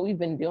what we've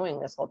been doing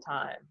this whole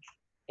time.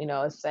 You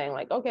know, it's saying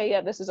like, okay,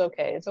 yeah, this is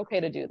okay. It's okay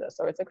to do this,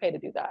 or it's okay to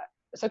do that.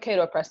 It's okay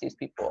to oppress these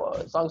people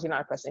as long as you're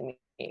not oppressing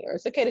me, or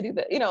it's okay to do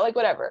that, you know, like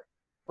whatever.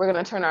 We're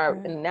gonna turn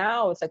and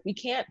now it's like we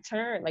can't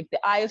turn, like the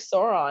Eye of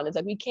Sauron. It's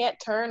like we can't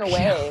turn away.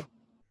 Yeah.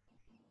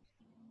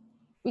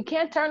 We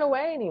can't turn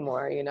away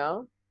anymore, you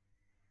know?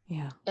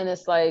 Yeah. And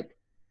it's like,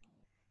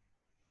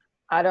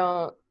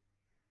 in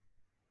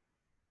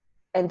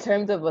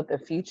terms of what the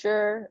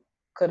future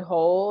could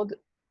hold,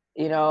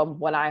 you know,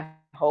 what I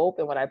hope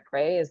and what I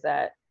pray is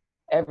that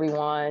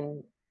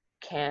everyone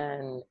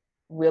can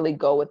really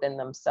go within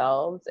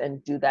themselves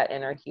and do that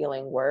inner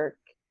healing work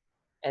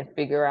and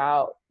figure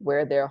out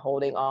where they're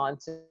holding on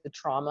to the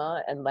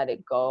trauma and let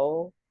it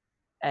go,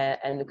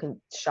 and can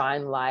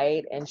shine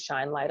light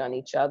on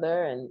each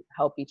other and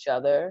help each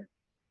other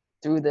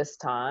through this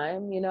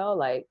time. You know,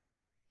 like,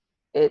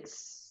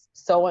 it's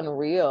so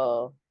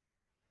unreal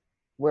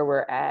where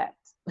we're at.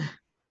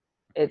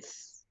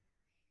 It's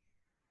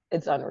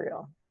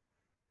unreal.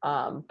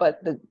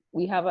 But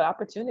we have an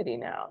opportunity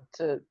now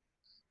to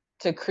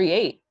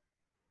create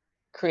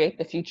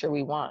the future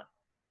we want,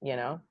 you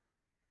know?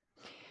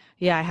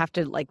 Yeah, I have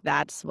to, like,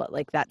 that's what,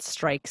 like, that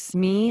strikes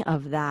me,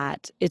 of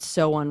that it's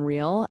so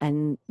unreal.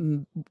 And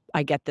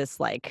I get this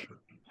like,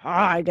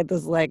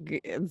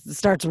 it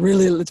starts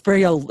really,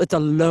 it's a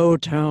low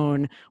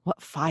tone.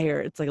 What fire?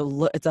 It's like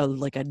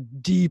like a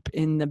deep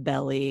in the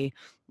belly,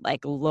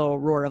 like low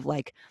roar of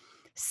like,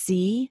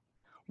 see,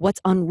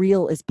 what's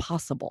unreal is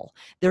possible.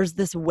 There's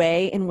this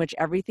way in which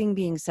everything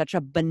being such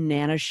a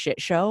banana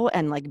shit show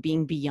and like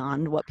being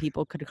beyond what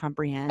people could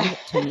comprehend,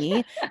 to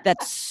me,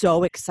 that's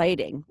so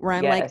exciting. Where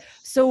I'm like,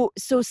 so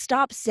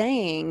stop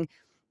saying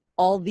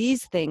all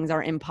these things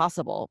are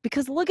impossible,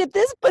 because look at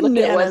this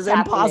bananas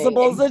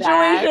impossible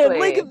situation.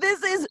 Like,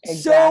 this is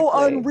so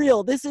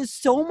unreal. This is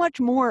so much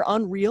more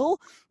unreal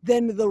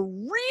than the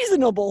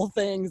reasonable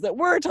things that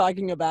we're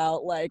talking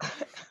about, like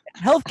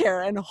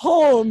healthcare and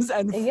homes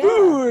and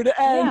food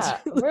and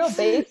real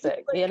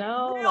basic, you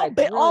know, like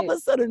really, all of a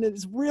sudden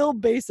it's real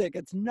basic.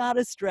 It's not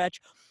a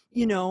stretch,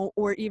 you know.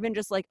 Or even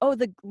just like, oh,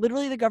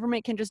 literally the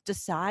government can just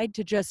decide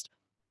to just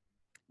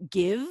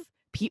give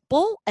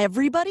people,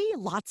 everybody,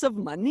 lots of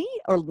money,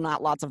 or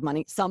not lots of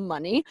money, some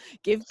money,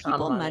 give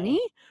people money,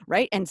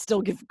 right? And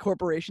still give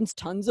corporations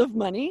tons of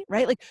money,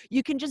 right? Like,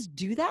 you can just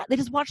do that. They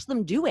just watch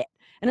them do it.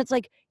 And it's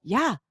like,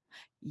 yeah,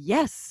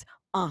 yes,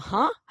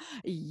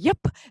 yep,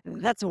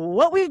 that's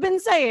what we've been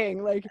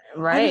saying. Like,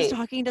 I was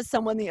talking to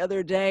someone the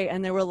other day,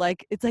 and they were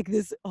like, it's like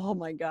this, oh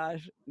my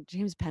gosh,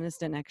 James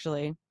Peniston,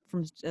 actually,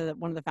 from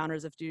one of the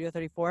founders of Studio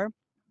 34.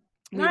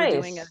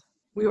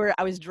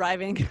 I was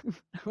driving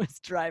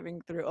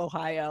through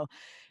Ohio,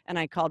 and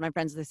I called my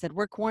friends. They said,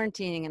 we're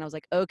quarantining. And I was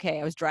like,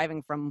 okay. I was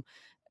driving from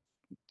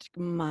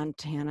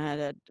Montana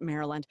to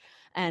Maryland,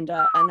 and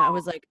I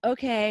was like,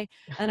 okay.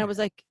 And I was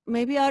like,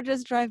 maybe I'll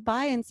just drive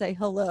by and say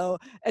hello.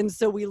 And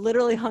so we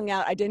literally hung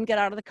out. I didn't get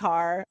out of the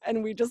car,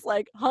 and we just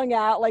like hung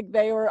out, like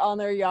they were on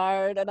their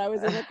yard and I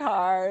was in the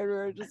car, and we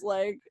were just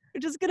like, I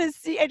just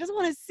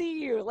want to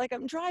see you. Like,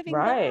 I'm driving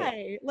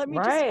by. Let me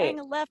just hang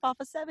a left off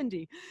of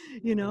 70,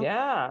 you know?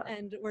 Yeah.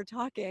 And we're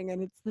talking,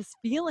 and it's this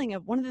feeling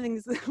of, one of the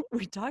things that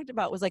we talked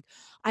about was like,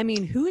 I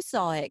mean, who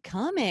saw it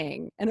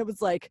coming? And it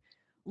was like,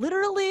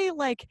 literally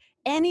like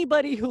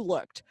anybody who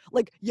looked.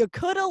 Like you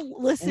could have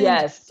listened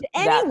Yes, to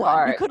that anyone. You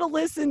part. could have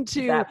listened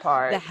to That the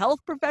part. health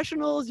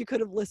professionals. You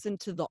could have listened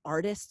to the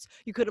artists.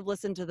 You could have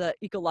listened to the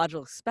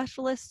ecological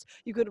specialists.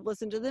 You could have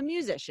listened to the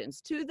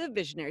musicians, to the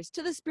visionaries,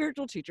 to the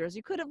spiritual teachers.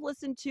 You could have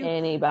listened to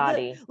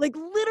Anybody. like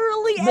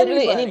literally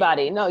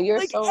Anybody. No, you're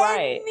like so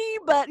right.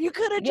 anybody. You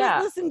could have just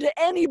Yeah. listened to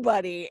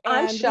anybody. I'm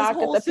And this shocked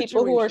at whole the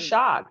people who are situation,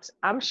 shocked.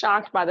 I'm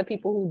shocked by the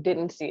people who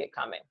didn't see it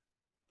coming.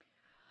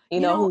 you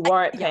Who know,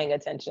 weren't yeah. paying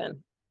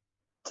attention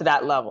to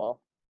that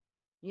level.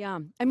 Yeah.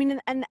 I mean,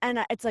 and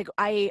it's like,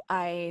 I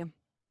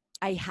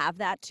have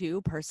that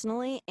too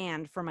personally,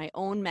 and for my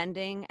own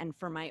mending and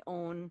for my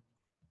own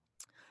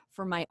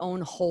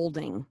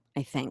holding,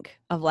 I think,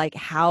 of like,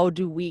 how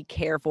do we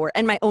care for,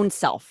 and my own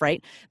self,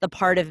 right? The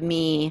part of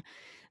me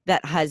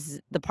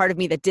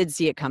that did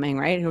see it coming,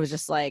 right? Who was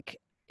just like,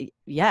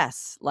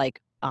 yes,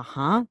 like,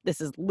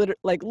 this is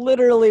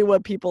literally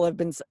what people have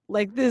been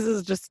like, this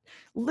is just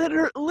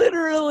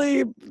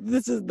literally,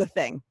 this is the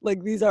thing.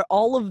 Like, these are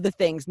all of the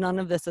things. None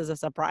of this is a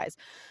surprise.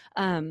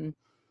 And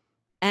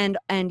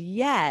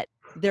yet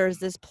there's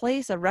this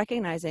place of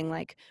recognizing,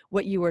 like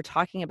what you were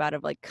talking about,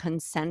 of like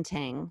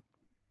consenting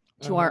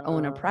to our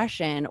own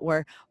oppression,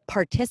 or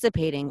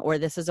participating, or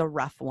this is a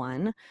rough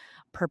one,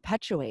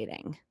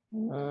 perpetuating,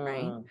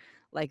 right?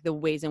 Like the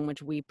ways in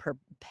which we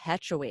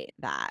perpetuate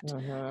that.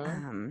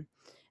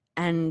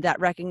 And that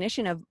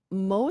recognition of,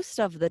 most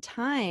of the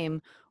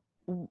time,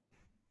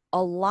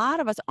 a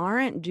lot of us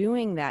aren't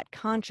doing that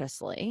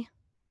consciously.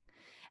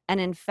 And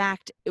in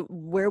fact,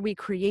 where we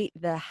create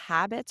the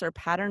habits or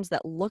patterns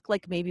that look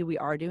like maybe we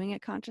are doing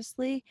it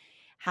consciously,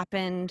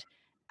 happened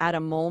at a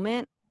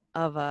moment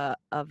of a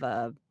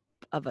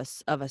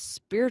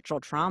spiritual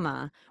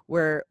trauma,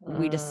 where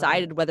we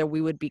decided whether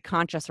we would be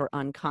conscious or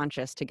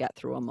unconscious to get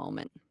through a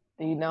moment.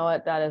 You know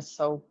what? That is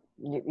so,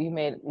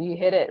 you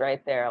hit it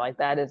right there. Like,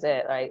 that is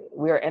it. Like,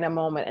 we're in a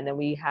moment and then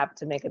we have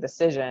to make a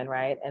decision,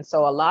 right? And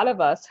so a lot of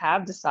us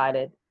have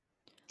decided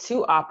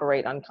to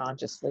operate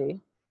unconsciously,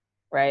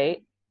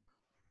 right?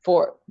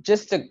 For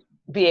just to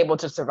be able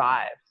to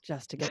survive.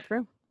 Just to get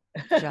through.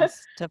 Just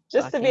to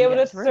be able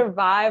to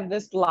survive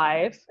this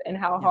life, and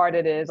how hard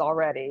it is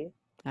already.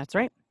 That's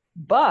right.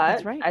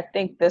 But I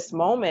think this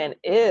moment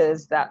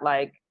is that,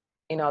 like,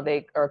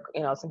 they are,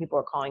 some people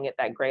are calling it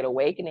that great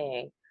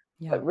awakening.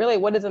 Yeah. But really,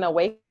 what is an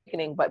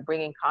awakening but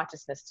bringing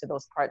consciousness to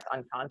those parts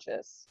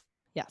unconscious?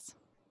 Yes.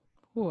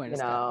 Ooh, I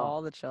just got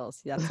all the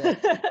chills. That's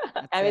it.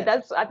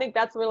 I think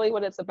that's really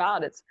what it's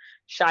about. It's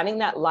shining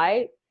that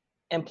light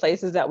in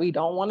places that we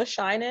don't want to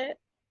shine it,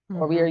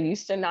 or we are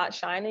used to not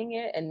shining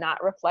it and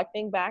not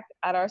reflecting back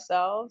at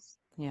ourselves.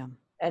 Yeah.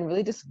 And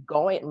really just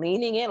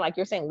leaning in, like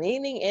you're saying,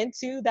 leaning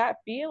into that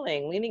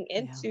feeling, leaning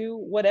into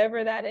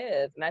whatever that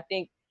is. And I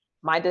think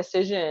my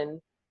decision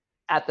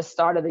at the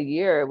start of the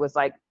year was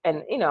like,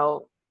 and,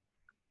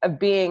 of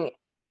being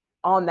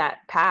on that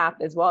path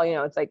as well,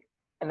 it's like,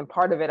 and a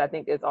part of it, I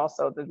think, is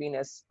also the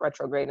Venus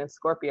retrograde and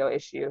Scorpio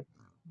issue,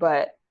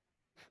 but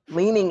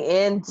leaning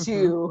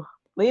into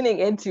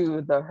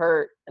the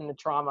hurt and the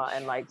trauma,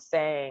 and like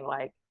saying,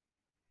 like,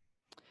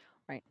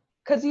 right.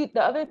 Because the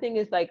other thing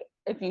is, like,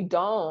 if you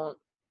don't,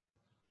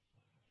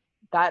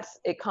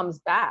 it comes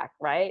back,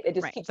 right? It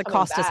just keeps the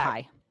cost is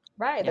high.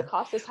 Right. Yeah. The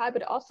cost is high,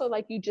 but also,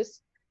 like,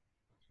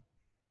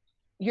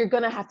 you're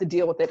going to have to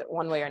deal with it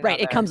one way or another. Right.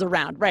 It comes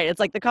around. Right. It's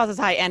like the cost is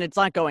high and it's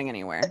not going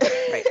anywhere.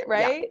 Right.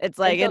 Right. Yeah. It's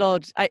like,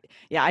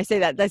 I say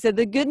that. I said,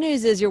 the good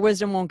news is your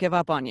wisdom won't give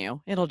up on you.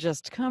 It'll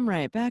just come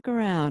right back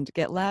around,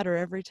 get louder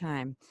every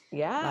time.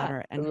 Yeah.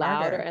 Louder and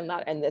louder harder. And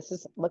louder. And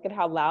look at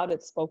how loud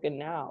it's spoken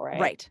now, right?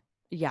 Right.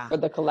 Yeah. For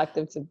the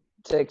collective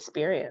to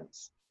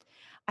experience.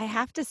 I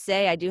have to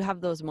say, I do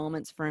have those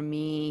moments. For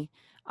me,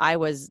 I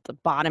was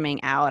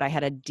bottoming out. I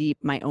had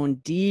my own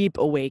deep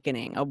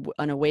awakening,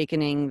 an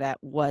awakening that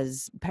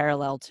was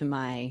parallel to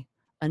my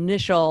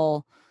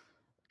initial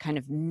kind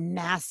of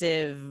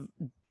massive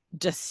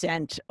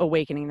descent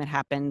awakening that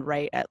happened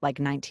right at like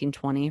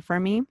 1920 for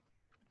me.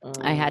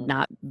 I had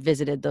not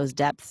visited those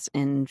depths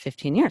in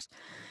 15 years.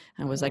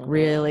 I was like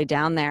really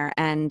down there.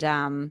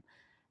 And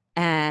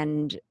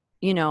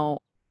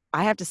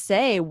I have to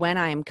say, when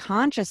I'm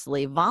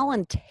consciously,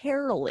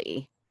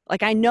 voluntarily,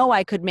 like, I know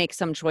I could make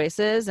some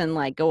choices and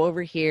like go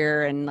over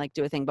here and like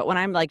do a thing. But when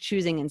I'm like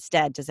choosing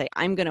instead to say,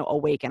 I'm going to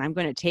awaken, I'm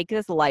going to take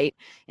this light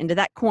into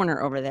that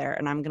corner over there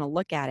and I'm going to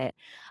look at it.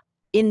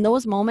 In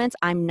those moments,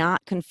 I'm not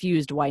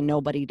confused why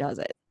nobody does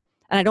it.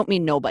 And I don't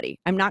mean nobody.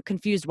 I'm not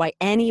confused why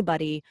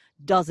anybody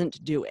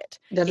doesn't do it.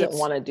 Doesn't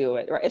want to do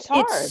it. Right? It's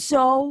hard. It's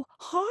so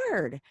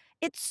hard.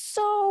 It's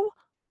so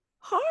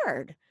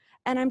hard.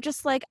 And I'm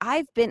just like,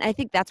 I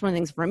think that's one of the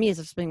things for me, is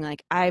just being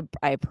like, I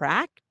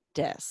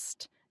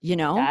practiced,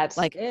 That's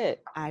like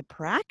it. I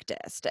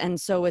practiced.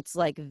 And so it's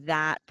like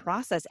that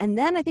process. And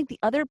then I think the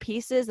other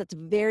piece is that's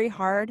very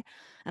hard.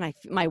 And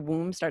my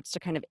womb starts to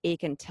kind of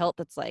ache and tilt.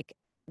 That's like,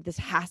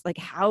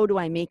 how do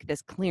I make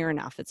this clear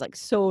enough? It's like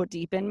so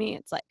deep in me.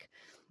 It's like,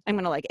 I'm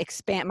going to like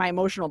expand, my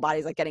emotional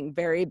body's like getting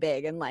very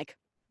big and like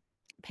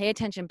pay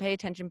attention, pay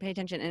attention, pay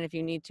attention. And if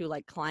you need to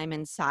like climb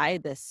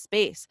inside this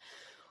space,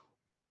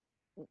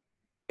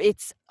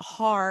 it's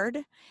hard.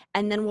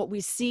 And then what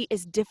we see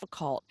is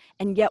difficult.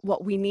 And yet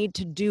what we need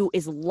to do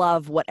is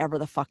love whatever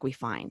the fuck we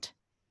find.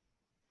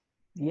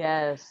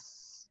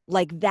 Yes.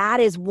 Like that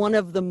is one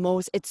of the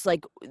most, it's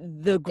like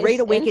the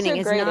Great Awakening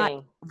is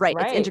not, right,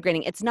 it's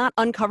integrating. It's not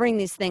uncovering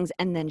these things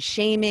and then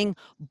shaming,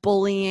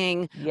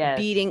 bullying,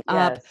 beating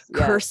up,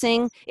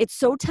 cursing. It's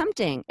so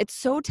tempting. It's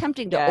so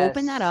tempting to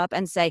open that up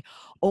and say,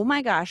 oh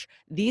my gosh,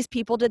 these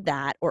people did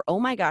that, or oh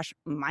my gosh,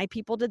 my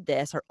people did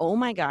this, or oh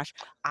my gosh,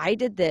 I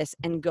did this,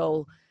 and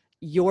go,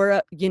 you're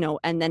a,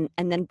 and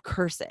then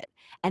curse it.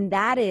 And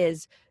that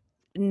is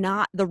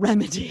not the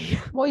remedy.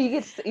 Well,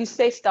 you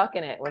stay stuck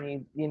in it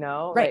when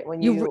right. Like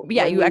when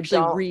you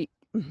actually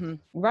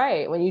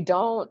right. When you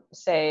don't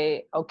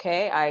say,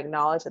 okay, I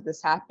acknowledge that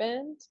this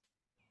happened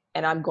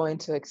and I'm going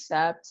to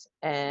accept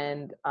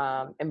and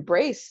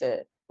embrace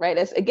it. Right.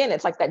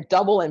 It's like that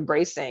double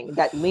embracing,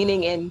 that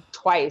leaning in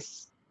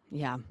twice.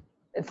 Yeah.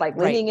 It's like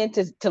leaning in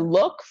to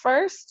look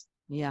first.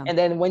 Yeah. And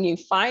then when you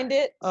find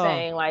it,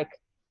 saying like,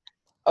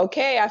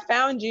 okay, I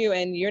found you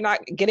and you're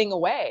not getting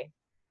away.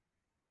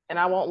 And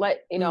I won't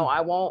let,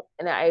 I won't.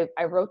 And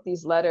I wrote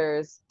these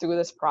letters through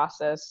this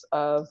process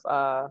of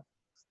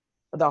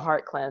the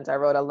heart cleanse. I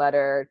wrote a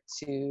letter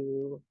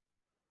to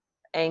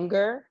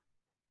anger,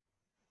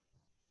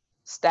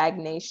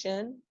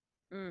 stagnation,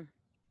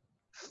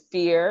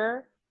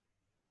 fear,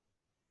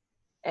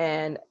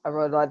 and I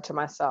wrote a letter to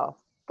myself.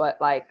 But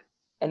like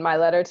in my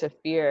letter to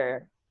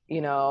fear,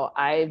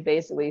 I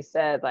basically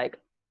said like,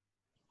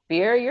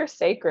 fear, you're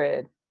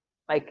sacred.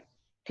 Like,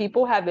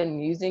 people have been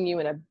using you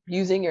and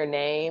abusing your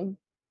name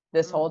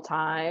this whole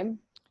time.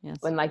 Yes.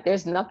 When like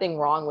there's nothing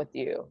wrong with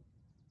you.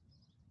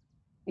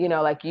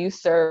 Like you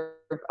serve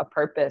a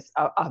purpose,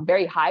 a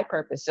very high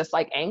purpose, just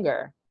like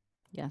anger.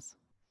 Yes.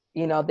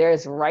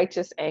 There's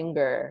righteous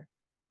anger.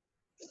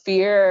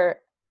 Fear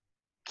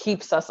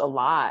keeps us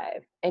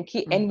alive and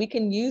we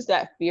can use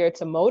that fear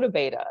to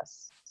motivate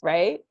us,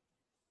 right?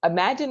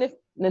 Imagine if,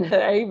 and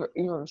I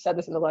even said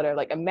this in the letter,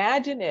 like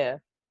imagine if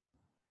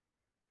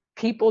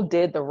people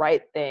did the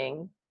right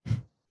thing,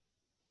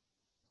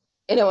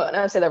 and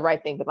I say the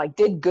right thing, but like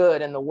did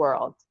good in the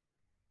world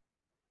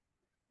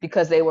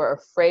because they were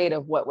afraid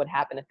of what would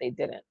happen if they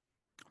didn't.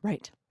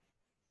 Right.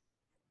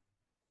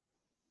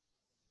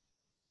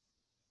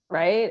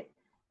 Right.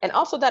 And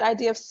also that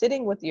idea of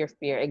sitting with your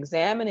fear,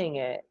 examining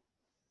it,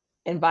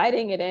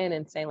 inviting it in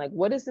and saying like,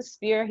 what is this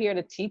fear here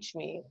to teach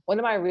me? What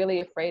am I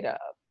really afraid of?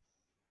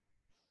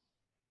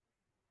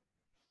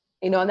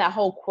 And that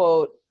whole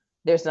quote,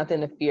 there's nothing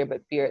to fear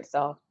but fear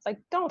itself. It's like,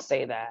 don't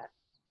say that.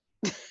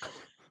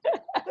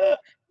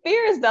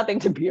 Fear is nothing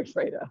to be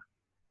afraid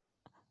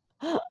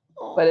of.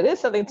 But it is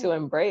something to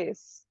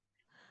embrace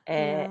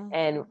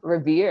and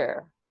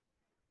revere.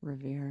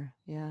 Revere,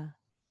 yeah.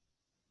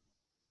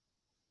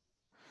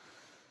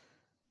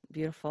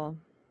 Beautiful.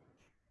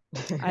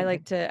 I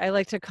like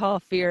to call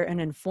fear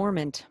an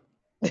informant.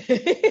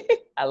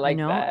 I like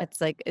that.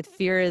 It's like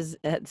fear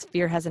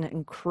has an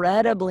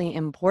incredibly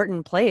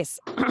important place.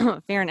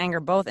 Fear and anger,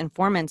 both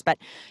informants, but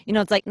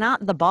it's like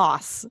not the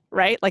boss,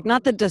 right? Like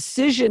not the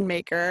decision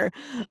maker,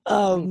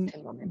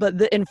 but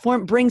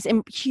the brings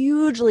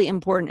hugely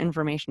important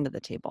information to the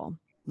table.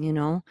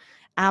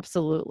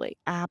 Absolutely.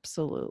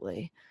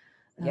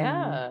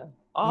 Yeah,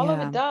 all of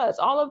it does.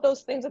 All of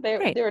those things that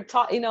they were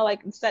taught.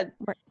 Like you said.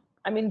 Right.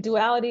 I mean,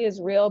 duality is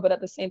real, but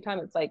at the same time,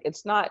 it's like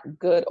it's not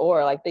good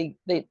or like the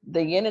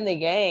yin and the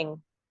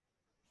yang.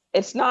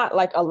 It's not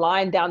like a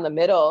line down the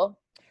middle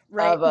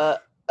of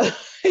a,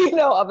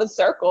 of a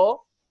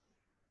circle.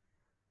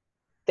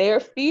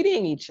 They're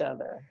feeding each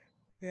other.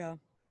 Yeah.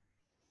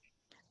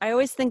 I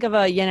always think of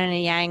a yin and a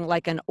yang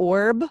like an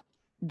orb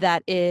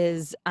that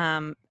is,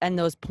 and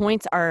those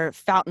points are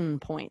fountain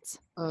points.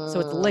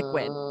 So it's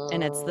liquid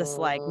and it's this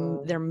like,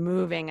 they're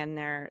moving and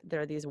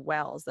they're these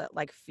wells that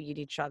like feed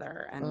each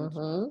other.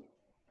 And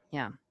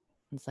yeah,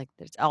 it's like,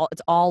 it's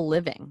all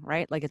living,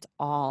 right? Like it's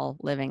all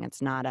living.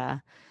 It's not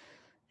a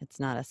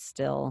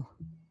still,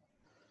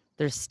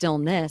 there's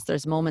stillness,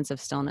 there's moments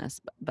of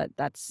stillness, but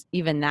that's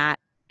even that.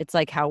 It's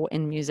like how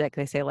in music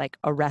they say like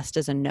a rest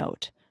is a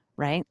note,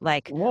 right?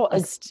 Like a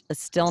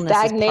stillness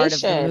stagnation, is part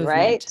of the movement.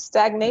 right?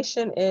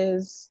 Stagnation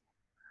is,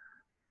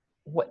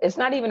 it's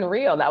not even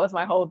real. That was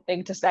my whole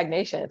thing to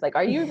stagnation. It's like,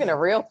 are you even a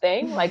real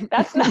thing? Like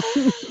that's not.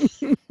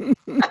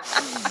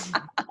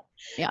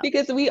 Yeah.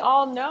 Because we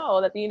all know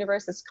that the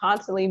universe is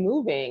constantly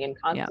moving and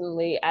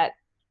constantly at,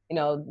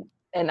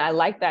 and I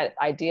like that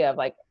idea of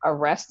like a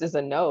rest is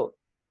a note.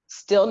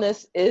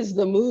 Stillness is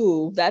the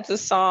move. That's a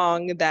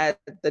song that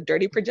the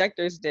Dirty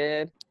Projectors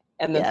did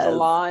and the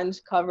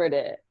Solange covered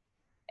it.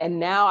 And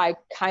now I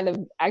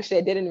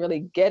didn't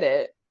really get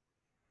it,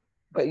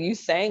 but you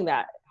saying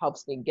that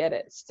helps me get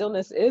it.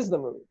 Stillness is the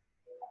move.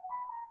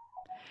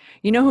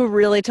 You know who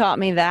really taught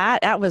me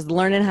that? That was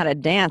learning how to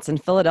dance in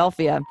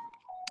Philadelphia.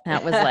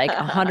 That was like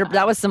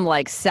that was some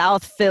like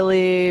South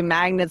Philly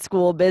magnet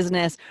school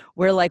business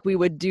where like we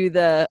would do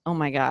oh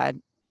my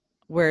God,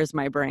 where's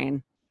my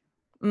brain?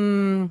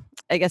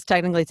 I guess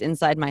technically it's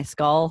inside my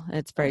skull.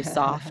 It's very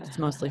soft. It's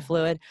mostly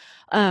fluid.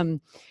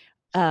 Um,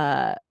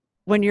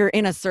 when you're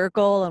in a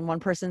circle and one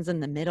person's in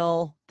the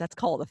middle, that's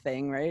called a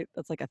thing, right?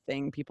 That's like a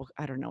thing. People,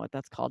 I don't know what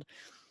that's called,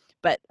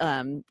 but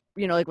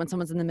like when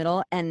someone's in the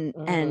middle and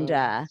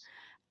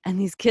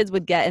these kids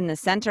would get in the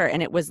center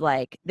and it was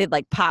like they'd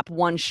like pop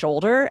one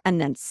shoulder and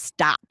then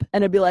stop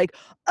and it'd be like,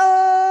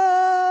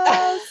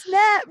 oh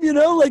snap,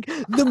 like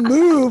the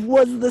move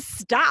was the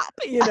stop,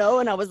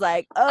 and I was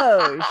like,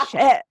 oh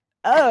shit,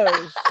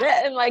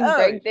 And like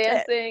break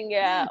dancing.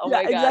 Yeah. Oh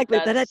my God. Exactly.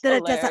 That's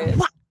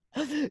hilarious.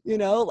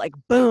 Like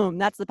boom,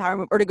 that's the power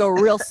move. Or to go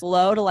real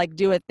slow to like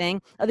do a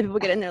thing. Other people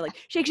get in there like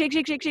shake, shake,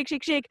 shake, shake, shake,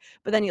 shake, shake,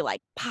 but then you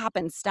like pop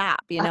and stop.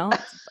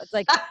 It's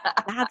like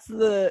that's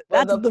the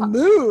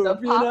move. The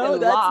pop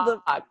and that's lock.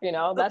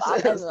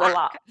 That's the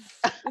lock.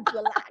 It's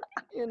the lock.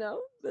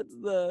 That's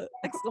the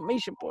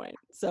exclamation point.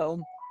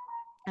 So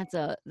that's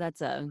a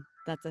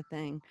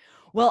thing.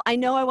 Well, I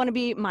know I want to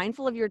be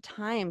mindful of your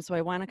time, so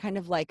I want to kind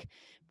of like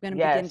I'm going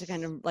to begin to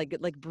kind of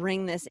like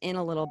bring this in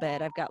a little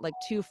bit. I've got like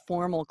 2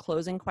 formal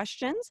closing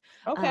questions.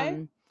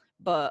 Okay.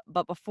 But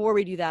before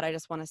we do that, I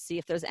just want to see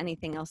if there's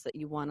anything else that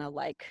you want to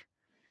like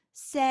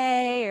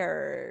say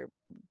or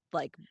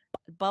like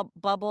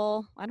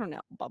bubble. I don't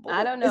know. Bubble.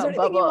 I don't know. Is there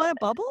anything you want to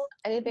bubble?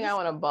 Anything I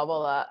want to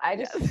bubble up. I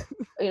just,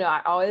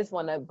 I always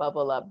want to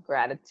bubble up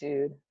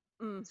gratitude.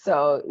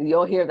 So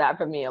you'll hear that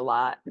from me a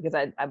lot because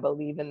I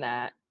believe in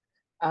that.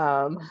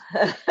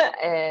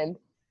 And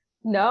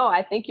no,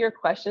 I think your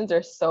questions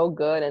are so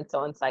good and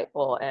so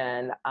insightful.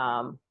 And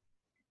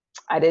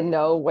I didn't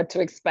know what to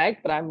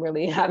expect, but I'm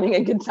really having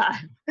a good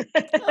time.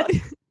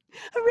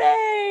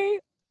 Hooray!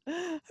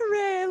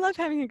 Hooray! I love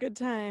having a good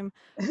time.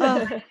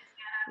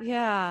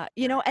 Yeah.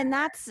 And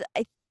that's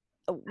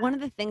one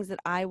of the things that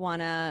I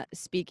want to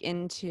speak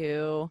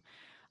into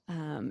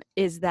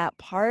is that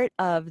part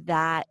of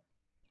that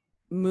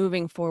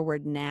moving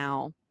forward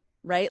now,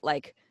 right?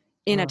 Like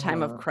in a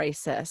time of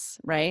crisis,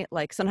 right?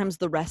 Like sometimes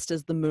the rest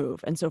is the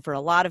move. And so for a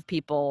lot of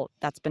people,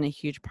 that's been a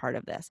huge part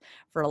of this.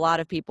 For a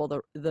lot of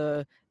people,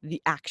 the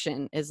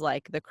action is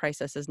like the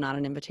crisis is not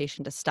an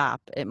invitation to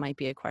stop. It might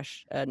be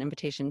an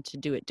invitation to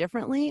do it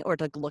differently or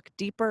to look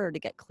deeper or to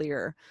get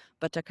clearer,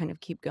 but to kind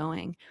of keep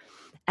going.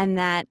 And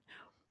that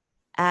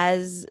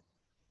as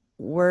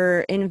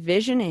we're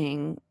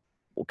envisioning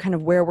kind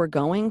of where we're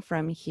going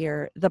from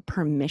here, the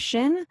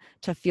permission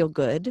to feel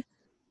good,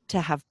 to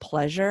have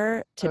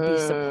pleasure, to be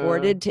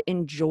supported, to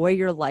enjoy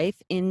your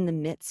life in the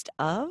midst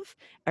of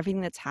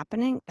everything that's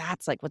happening,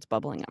 that's like what's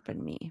bubbling up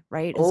in me,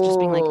 right? It's just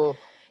being like,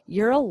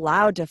 you're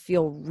allowed to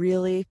feel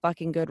really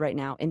fucking good right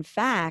now. In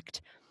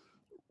fact,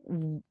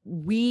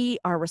 we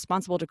are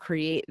responsible to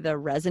create the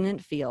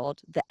resonant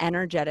field, the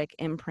energetic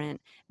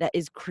imprint that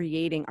is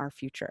creating our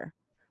future.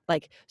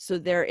 Like, so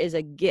there is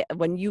a gift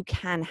when you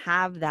can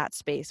have that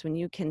space, when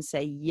you can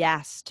say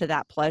yes to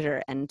that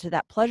pleasure and to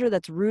that pleasure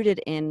that's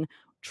rooted in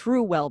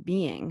true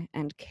well-being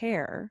and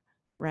care,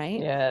 right?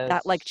 Yes.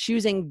 That like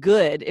choosing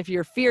good, if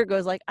your fear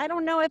goes like, I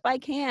don't know if I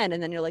can,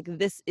 and then you're like,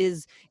 this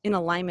is in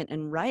alignment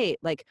and right,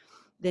 like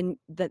then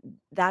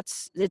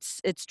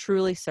it's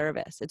truly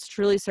service. It's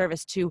truly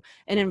service to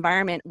an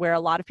environment where a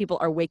lot of people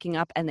are waking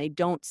up and they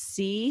don't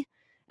see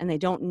and they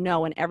don't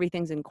know and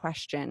everything's in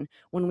question.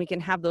 When we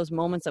can have those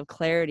moments of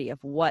clarity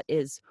of what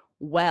is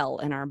well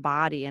in our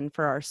body and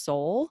for our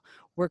soul,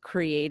 we're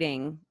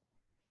creating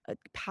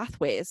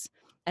pathways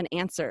and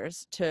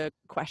answers to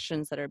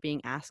questions that are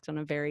being asked on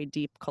a very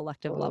deep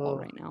collective level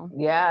right now.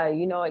 Yeah,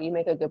 you know what, you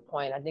make a good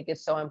point. I think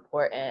it's so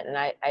important. And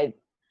I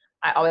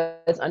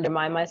always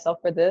undermine myself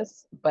for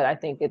this, but I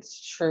think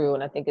it's true.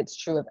 And I think it's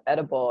true of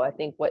edible. I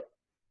think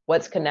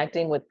what's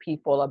connecting with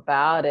people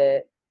about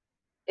it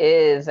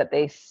is that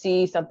they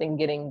see something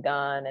getting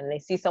done and they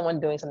see someone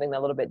doing something a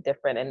little bit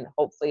different, and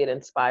hopefully it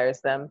inspires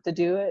them to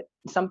do it,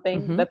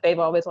 something that they've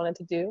always wanted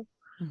to do.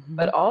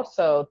 But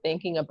also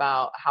thinking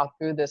about how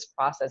through this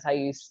process, how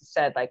you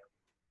said like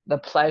the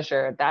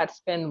pleasure,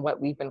 that's been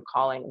what we've been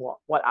calling,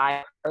 what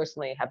I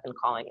personally have been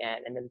calling in,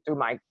 and then through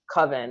my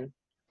coven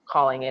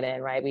calling it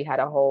in, right? We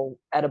had a whole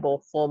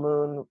edible full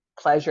moon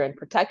pleasure and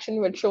protection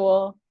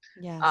ritual.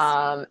 Yes.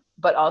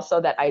 But also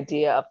that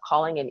idea of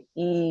calling in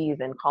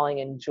ease and calling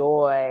in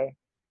joy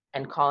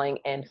and calling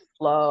in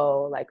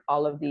flow, like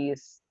all of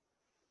these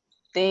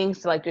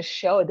things to like just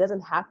show it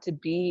doesn't have to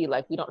be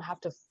like, we don't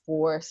have to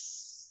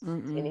force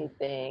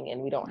anything,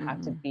 and we don't have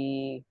to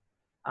be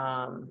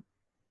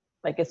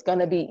like it's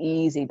gonna be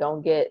easy.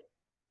 Don't get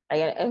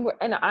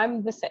and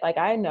I'm the same. Like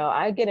I know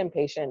I get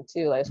impatient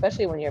too, like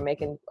especially when you're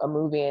making a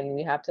movie and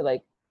you have to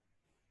like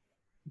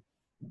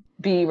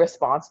be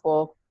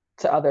responsible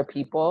to other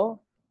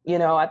people,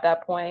 at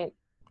that point.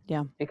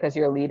 Yeah. Because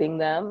you're leading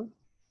them.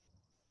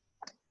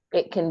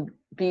 It can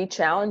be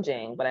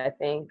challenging, but I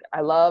think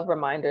I love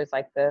reminders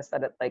like this,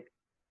 that it's like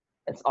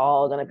it's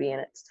all going to be in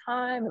its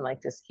time, and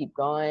like just keep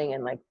going,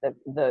 and like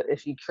the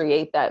if you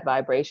create that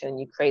vibration,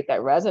 you create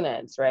that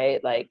resonance,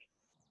 right? Like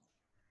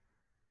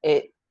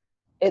it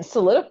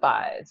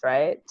solidifies,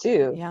 right?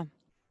 Too. Yeah.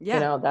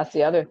 Yeah. That's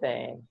the other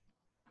thing.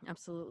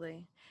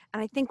 Absolutely.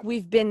 And I think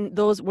we've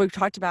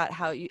talked about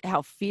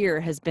how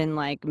fear has been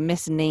like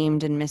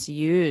misnamed and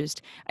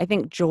misused. I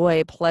think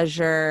joy,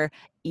 pleasure,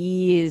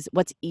 ease,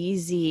 what's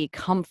easy,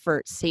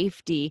 comfort,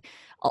 safety,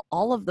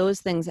 all of those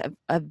things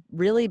have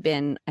really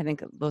been, I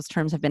think those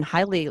terms have been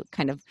highly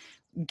kind of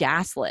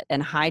gaslit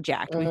and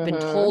hijacked. We've been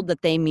Mm-hmm. told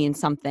that they mean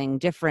something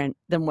different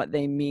than what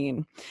they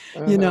mean,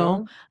 you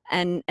know?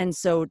 Mm-hmm. And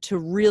so to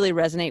really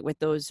resonate with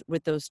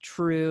those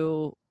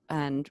true,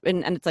 and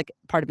it's like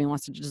part of me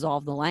wants to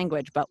dissolve the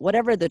language, but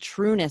whatever the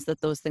trueness that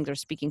those things are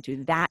speaking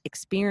to, that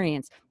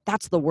experience,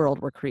 that's the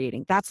world we're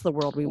creating. That's the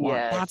world we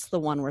want. That's Yes.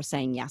 the one we're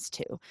saying yes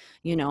to,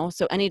 you know?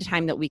 So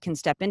anytime that we can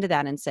step into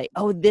that and say,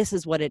 oh, this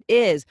is what it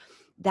is,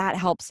 that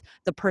helps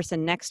the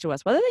person next to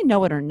us, whether they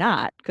know it or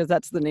not, because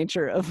that's the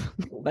nature of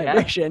Yeah,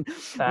 vibration,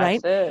 right?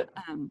 that's it.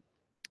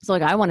 So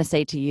like I want to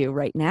say to you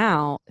right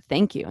now,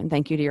 thank you. And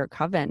thank you to your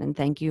coven. And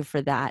thank you for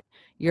that,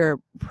 your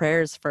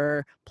prayers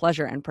for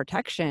pleasure and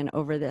protection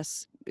over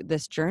this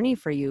journey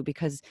for you,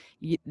 because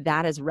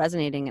that is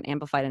resonating and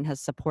amplified and has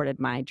supported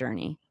my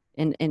journey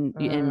in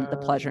the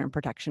pleasure Mm-hmm. and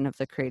protection of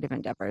the creative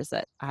endeavors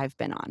that I've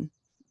been on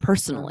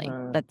personally.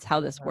 Mm-hmm. That's how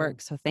this Mm-hmm.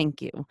 works. So thank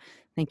you.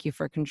 Thank you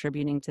for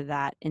contributing to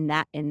that in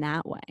that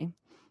way. I'm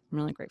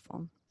really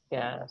grateful.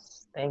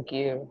 Yes, thank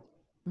you.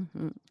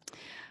 Mm-hmm.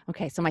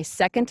 Okay, so my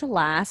second to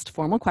last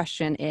formal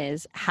question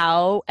is,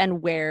 how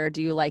and where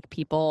do you like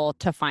people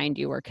to find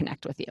you or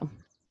connect with you?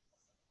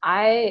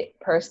 I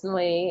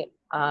personally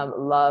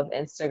love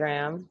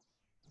Instagram.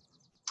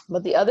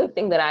 But the other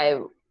thing that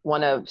I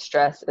want to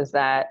stress is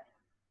that,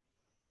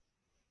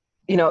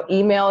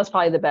 email is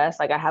probably the best.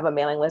 Like I have a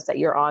mailing list that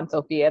you're on,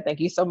 Sophia. Thank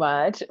you so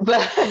much.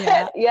 But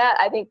Yeah. yeah,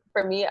 I think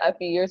for me, a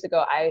few years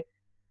ago, I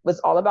was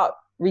all about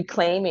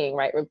reclaiming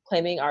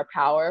our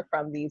power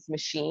from these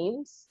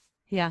machines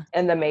Yeah.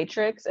 and the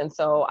matrix. And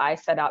so I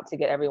set out to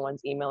get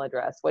everyone's email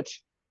address,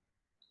 which,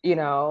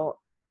 I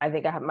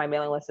think I have my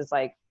mailing list is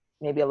like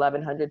maybe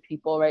 1,100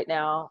 people right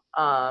now.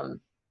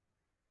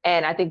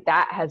 And I think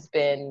that has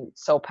been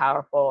so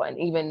powerful and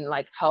even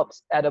like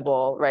helps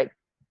Edible, right,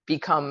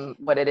 become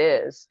what it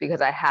is, because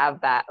I have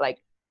that, like,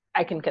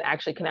 I can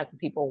actually connect with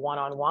people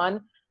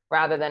one-on-one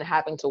rather than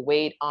having to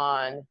wait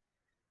on,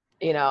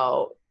 you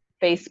know,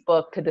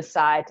 Facebook to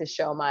decide to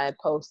show my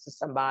post to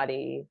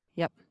somebody.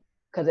 Yep.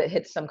 Because it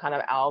hits some kind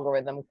of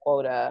algorithm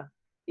quota,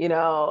 and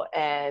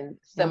Yeah.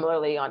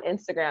 similarly on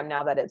Instagram,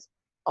 now that it's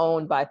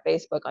owned by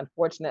Facebook,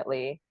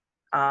 unfortunately,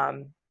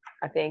 I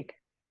think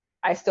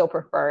I still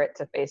prefer it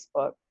to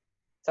Facebook.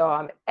 So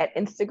I'm at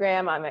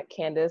Instagram, I'm at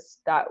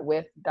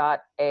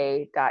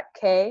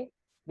candice.with.a.k. You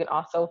can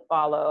also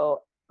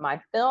follow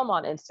my film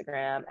on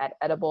Instagram at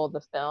Edible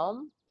the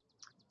Film.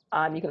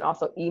 You can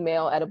also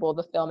email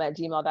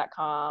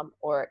ediblethefilm@gmail.com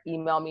or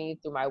email me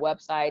through my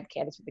website,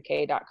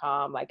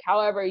 candicewithak.com. Like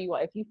however you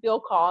want, if you feel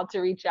called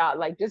to reach out,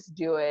 like just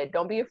do it.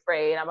 Don't be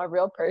afraid. I'm a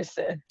real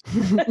person.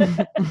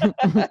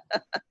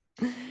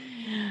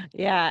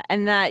 Yeah.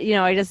 And that,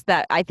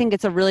 I think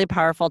it's a really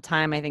powerful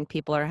time. I think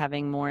people are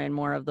having more and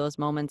more of those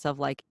moments of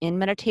like in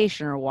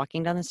meditation or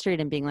walking down the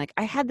street and being like,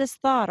 I had this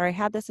thought or I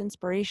had this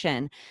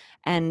inspiration.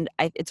 And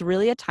it's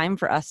really a time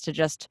for us to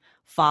just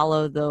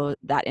follow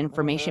that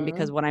information, Mm-hmm.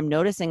 because what I'm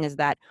noticing is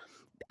that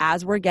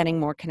as we're getting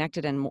more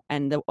connected and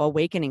the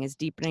awakening is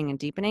deepening and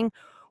deepening,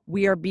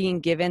 we are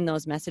being given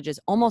those messages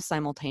almost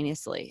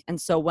simultaneously.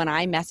 And so when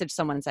I message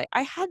someone and say,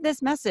 I had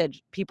this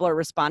message, people are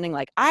responding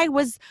like, I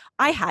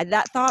had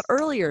that thought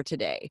earlier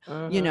today,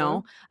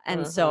 Mm-hmm.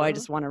 And so I Mm-hmm.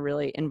 just want to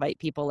really invite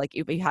people, like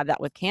if you have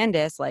that with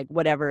Candice, like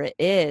whatever it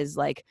is,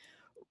 like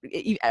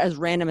as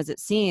random as it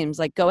seems,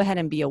 like go ahead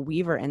and be a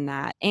weaver in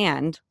that.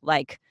 And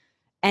like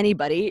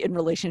anybody in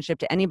relationship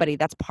to anybody,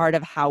 that's part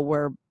of how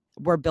we're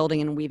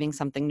building and weaving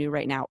something new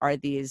right now, are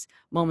these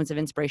moments of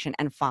inspiration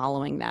and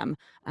following them.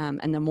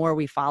 And the more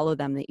we follow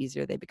them, the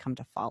easier they become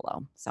to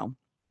follow. So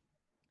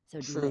do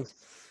it.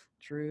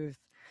 Truth.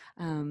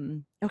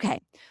 Okay.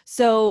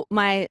 So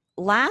my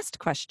last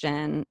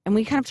question, and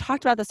we kind of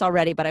talked about this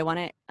already, but I want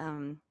to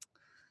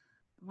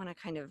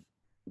kind of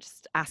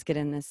just ask it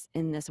in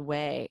this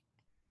way.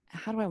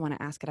 How do I want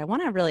to ask it? I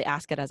want to really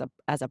ask it as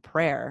a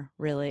prayer,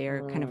 really,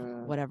 or kind of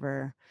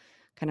whatever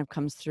kind of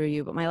comes through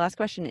you. But my last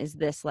question is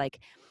this: like,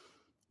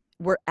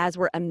 as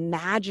we're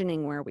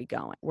imagining where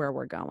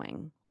we're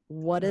going,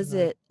 what does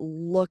it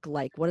look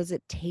like? What does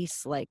it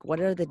taste like?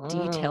 What are the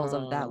details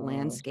of that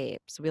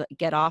landscape? So we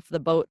get off the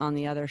boat on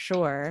the other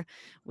shore,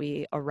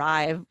 we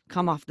arrive,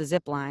 come off the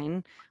zip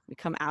line, we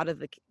come out of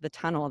the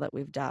tunnel that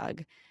we've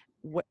dug.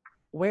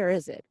 Where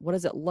is it? What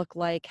does it look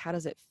like? How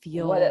does it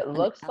feel? What it An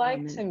looks like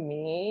element. to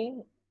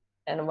me,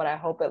 and what I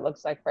hope it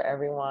looks like for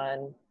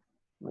everyone,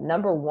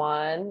 number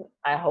one,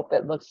 I hope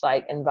it looks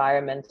like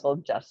environmental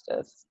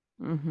justice.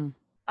 Mm-hmm.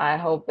 I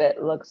hope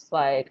it looks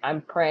like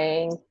I'm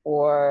praying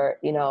for,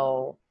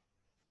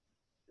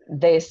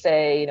 they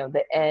say,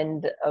 the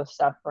end of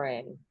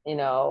suffering,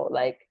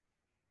 like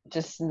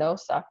just no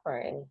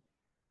suffering.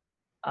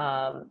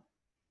 And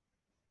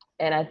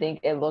I think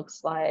it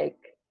looks like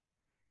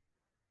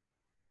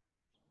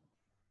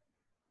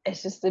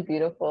it's just a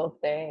beautiful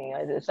thing.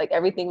 It's like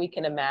everything we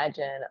can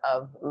imagine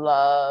of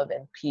love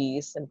and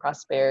peace and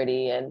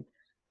prosperity and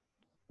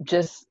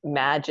just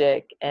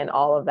magic and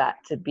all of that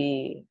to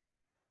be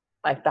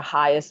like the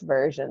highest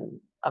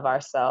version of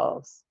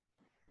ourselves.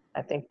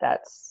 I think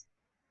that's,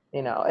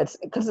 it's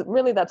because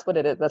really that's what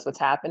it is. That's what's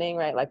happening,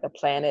 right? Like the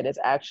planet is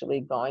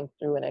actually going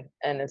through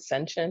an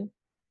ascension.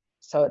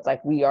 So it's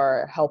like we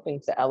are helping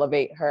to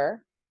elevate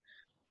her.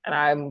 And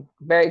I'm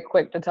very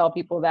quick to tell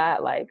people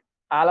that, like,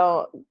 I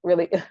don't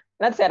really,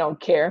 not say I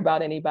don't care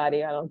about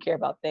anybody, I don't care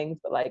about things,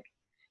 but like,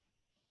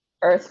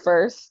 earth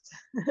first,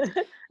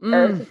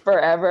 earth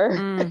forever.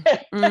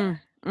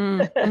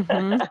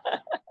 Mm-hmm.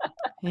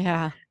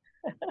 Yeah.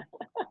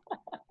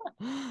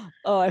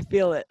 Oh, I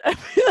feel it.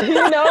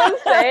 You know what I'm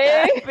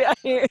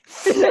saying?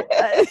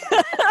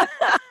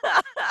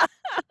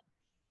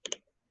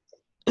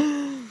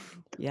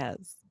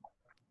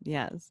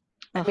 Yes.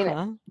 I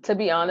mean, to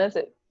be honest,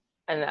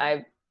 and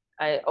I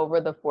over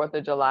the 4th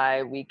of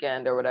July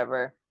weekend or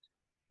whatever,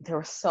 there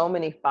were so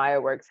many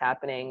fireworks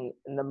happening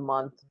in the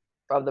month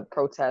of the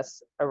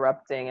protests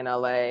erupting in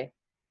LA.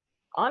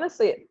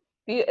 Honestly,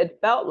 it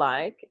felt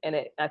like, and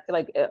I feel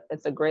like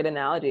it's a great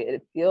analogy.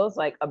 It feels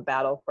like a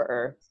battle for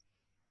Earth.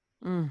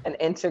 An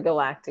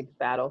intergalactic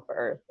battle for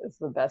Earth is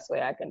the best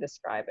way I can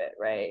describe it,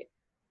 right?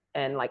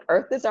 And like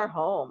Earth is our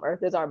home,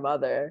 Earth is our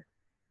mother.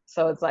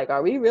 So it's like,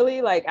 are we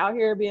really like out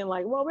here being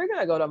like, well, we're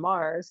gonna go to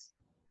Mars?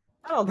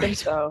 I don't think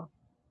so.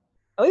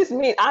 At least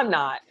me, I'm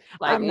not.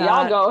 Like,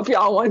 y'all go if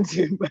y'all want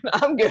to, but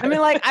I'm good. I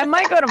mean, like, I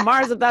might go to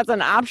Mars if that's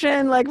an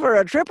option, like for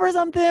a trip or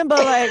something.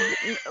 But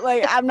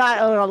like I'm not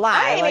gonna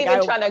lie. I ain't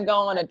even trying to go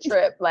on a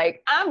trip.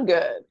 Like, I'm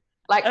good.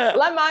 Like,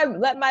 let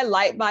my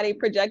light body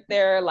project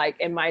there, like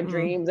in my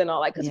dreams and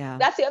all. Like, because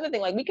that's the other thing.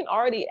 Like, we can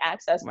already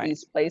access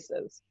these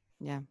places.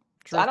 Yeah.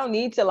 True. So I don't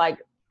need to like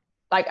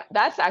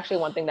that's actually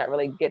one thing that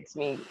really gets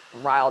me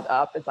riled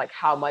up. Is like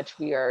how much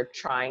we're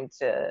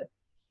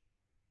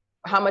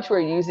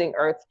using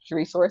Earth's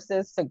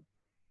resources to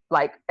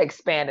like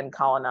expand and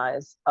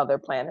colonize other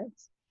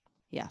planets.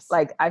 Yes.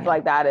 Like I feel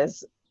like that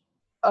is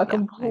a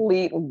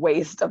complete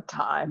waste of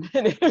time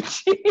and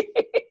energy.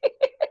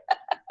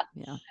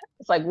 Yeah.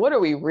 It's like, what are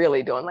we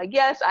really doing? Like,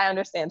 yes, I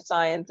understand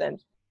science and,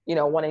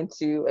 wanting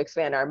to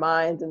expand our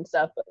minds and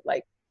stuff, but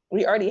like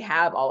we already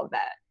have all of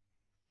that.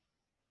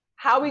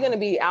 How are we going to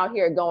be out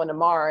here going to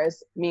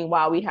Mars?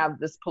 Meanwhile, we have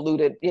this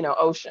polluted,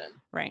 ocean.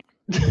 Right.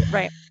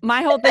 Right.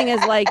 My whole thing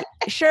is like,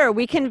 sure,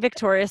 we can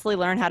victoriously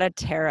learn how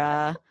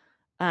to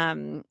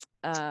oh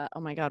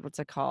my God, what's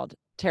it called?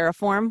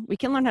 Terraform. We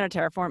can learn how to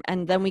terraform,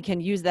 and then we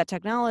can use that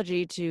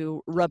technology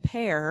to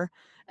repair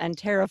and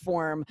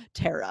terraform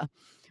Terra.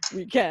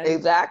 We can.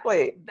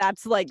 Exactly.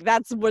 That's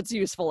what's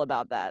useful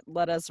about that.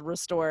 Let us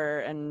restore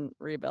and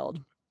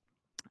rebuild.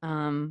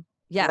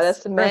 Yes. Let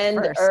us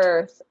mend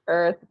Earth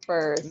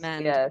first.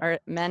 Mend the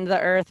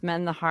earth,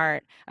 mend the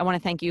heart. I want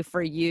to thank you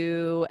for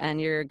you and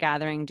your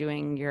gathering,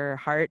 doing your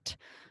heart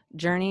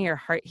journey, your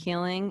heart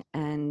healing.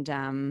 And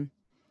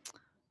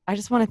I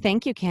just want to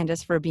thank you,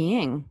 Candace, for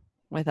being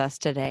with us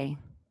today.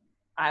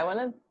 I want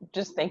to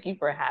just thank you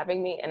for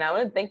having me. And I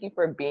want to thank you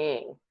for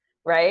being,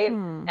 right?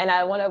 And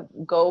I want to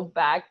go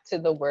back to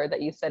the word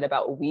that you said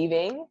about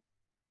weaving,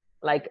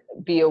 like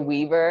be a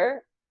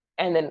weaver.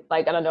 And then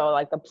like, I don't know,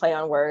 like the play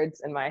on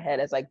words in my head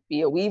is like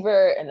be a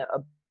weaver and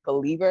a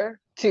believer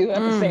too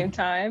at the same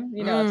time.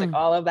 It's like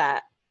all of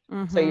that.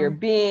 So you're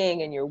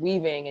being and you're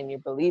weaving and you're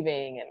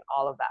believing and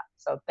all of that.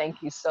 So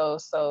thank you so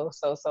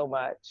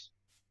much.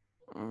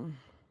 I'm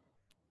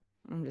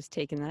just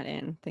taking that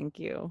in. Thank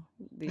you.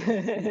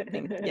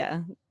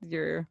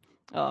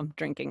 I'm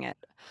drinking it.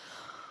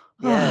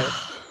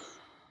 Yes.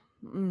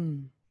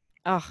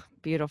 Oh,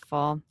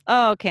 beautiful.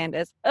 Oh,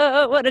 Candace.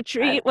 Oh, what a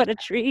treat. What a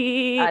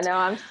treat. I know.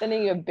 I'm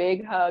sending you a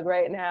big hug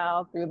right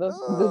now through the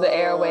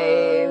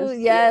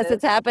airwaves. Yes,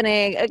 it's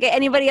happening. Okay.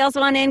 Anybody else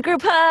want in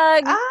group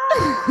hug?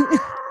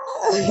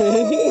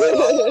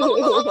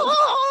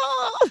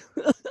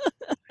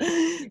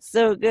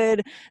 So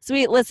good.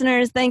 Sweet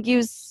listeners, thank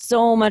you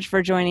so much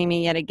for joining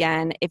me yet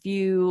again. If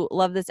you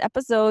love this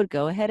episode,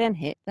 go ahead and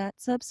hit that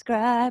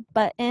subscribe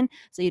button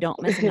so you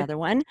don't miss another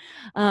one.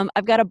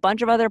 I've got a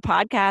bunch of other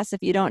podcasts if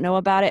you don't know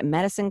about it.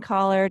 Medicine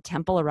Caller,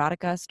 Temple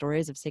Erotica,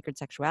 Stories of Sacred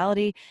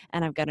Sexuality.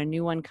 And I've got a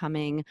new one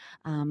coming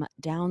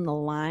down the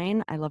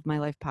line. I Love My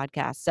Life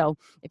podcast. So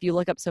if you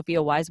look up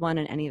Sophia Wise One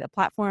on any of the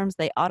platforms,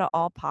 they ought to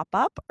all pop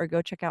up, or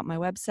go check out my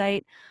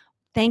website.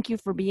 Thank you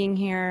for being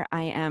here.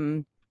 I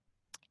am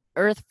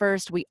Earth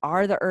first. We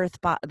are the earth,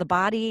 the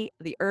body,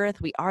 the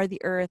earth. We are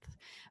the earth.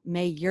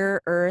 May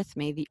your earth,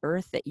 may the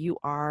earth that you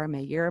are,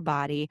 may your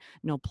body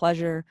know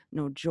pleasure,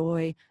 no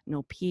joy,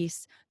 no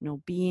peace,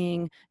 no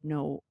being,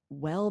 no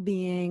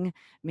well-being.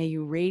 May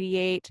you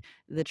radiate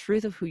the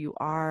truth of who you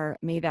are.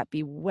 May that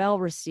be well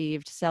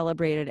received,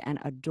 celebrated, and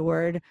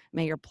adored.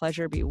 May your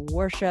pleasure be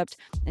worshipped,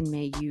 and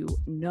may you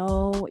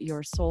know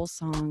your soul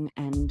song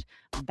and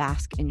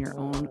bask in your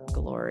own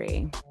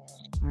glory.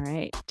 All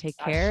right. Take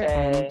care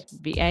and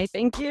be. Thank you.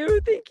 Thank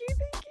you. Thank you.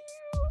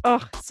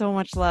 Oh, so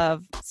much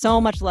love. So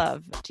much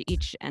love to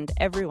each and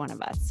every one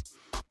of us.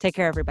 Take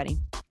care, everybody.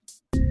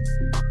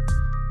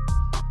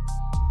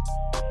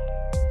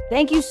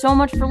 Thank you so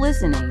much for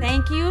listening.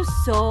 Thank you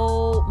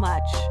so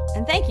much.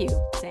 And thank you,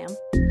 Sam.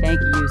 Thank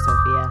you,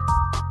 Sophia.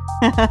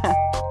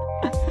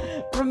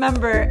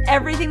 Remember,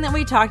 everything that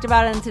we talked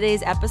about in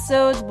today's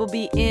episodes will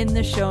be in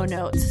the show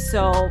notes.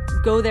 So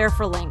go there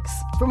for links.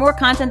 For more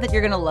content that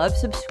you're going to love,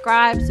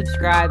 subscribe to this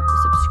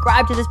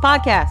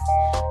podcast.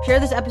 Share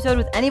this episode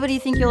with anybody you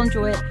think you'll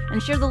enjoy it,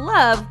 and share the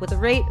love with a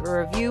rate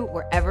or review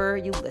wherever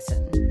you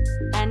listen.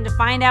 And to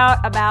find out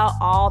about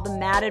all the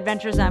mad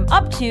adventures I'm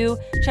up to,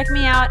 check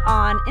me out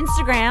on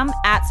Instagram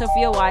at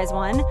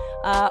SophiaWiseOne,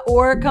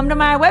 or come to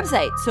my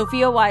website,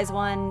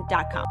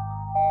 SophiaWiseOne.com.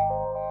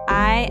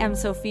 I am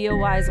Sophia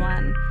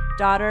Wiseone,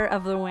 daughter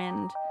of the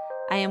wind.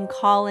 I am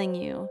calling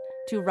you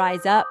to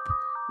rise up,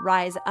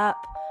 rise up,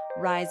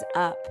 rise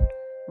up,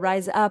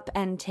 rise up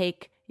and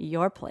take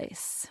your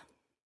place.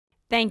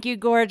 Thank you,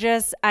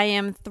 gorgeous. I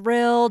am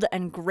thrilled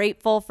and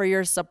grateful for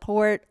your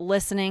support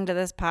listening to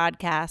this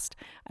podcast.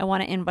 I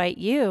want to invite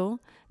you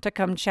to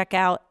come check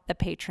out the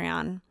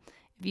Patreon.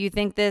 If you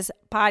think this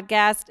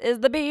podcast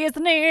is the bee's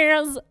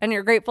knees and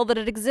you're grateful that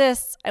it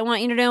exists, I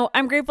want you to know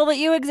I'm grateful that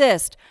you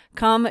exist.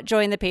 Come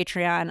join the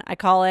Patreon. I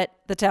call it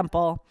the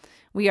temple.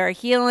 We are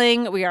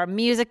healing, we are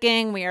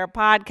musicking, we are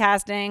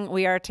podcasting,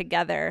 we are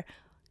together.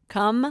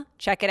 Come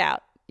check it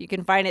out. You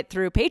can find it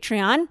through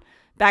Patreon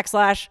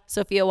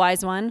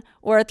 /SophiaWiseOne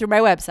or through my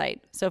website,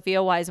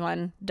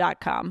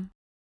 SophiaWiseOne.com.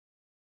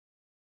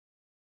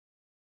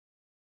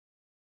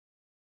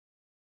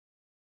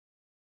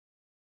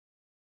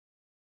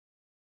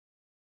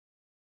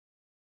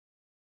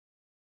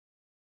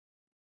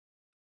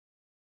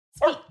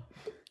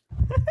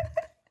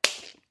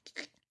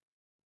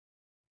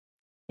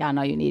 Y'all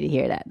know you need to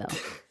hear that, though.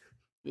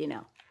 You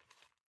know.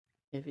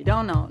 If you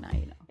don't know, now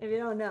you know. If you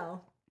don't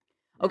know.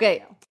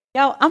 Okay.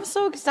 Yo, I'm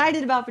so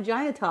excited about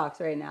Vagina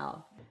Talks right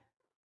now.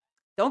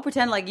 Don't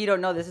pretend like you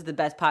don't know this is the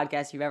best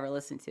podcast you've ever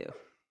listened to.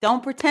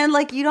 Don't pretend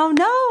like you don't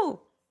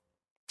know.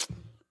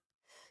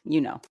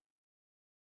 You know.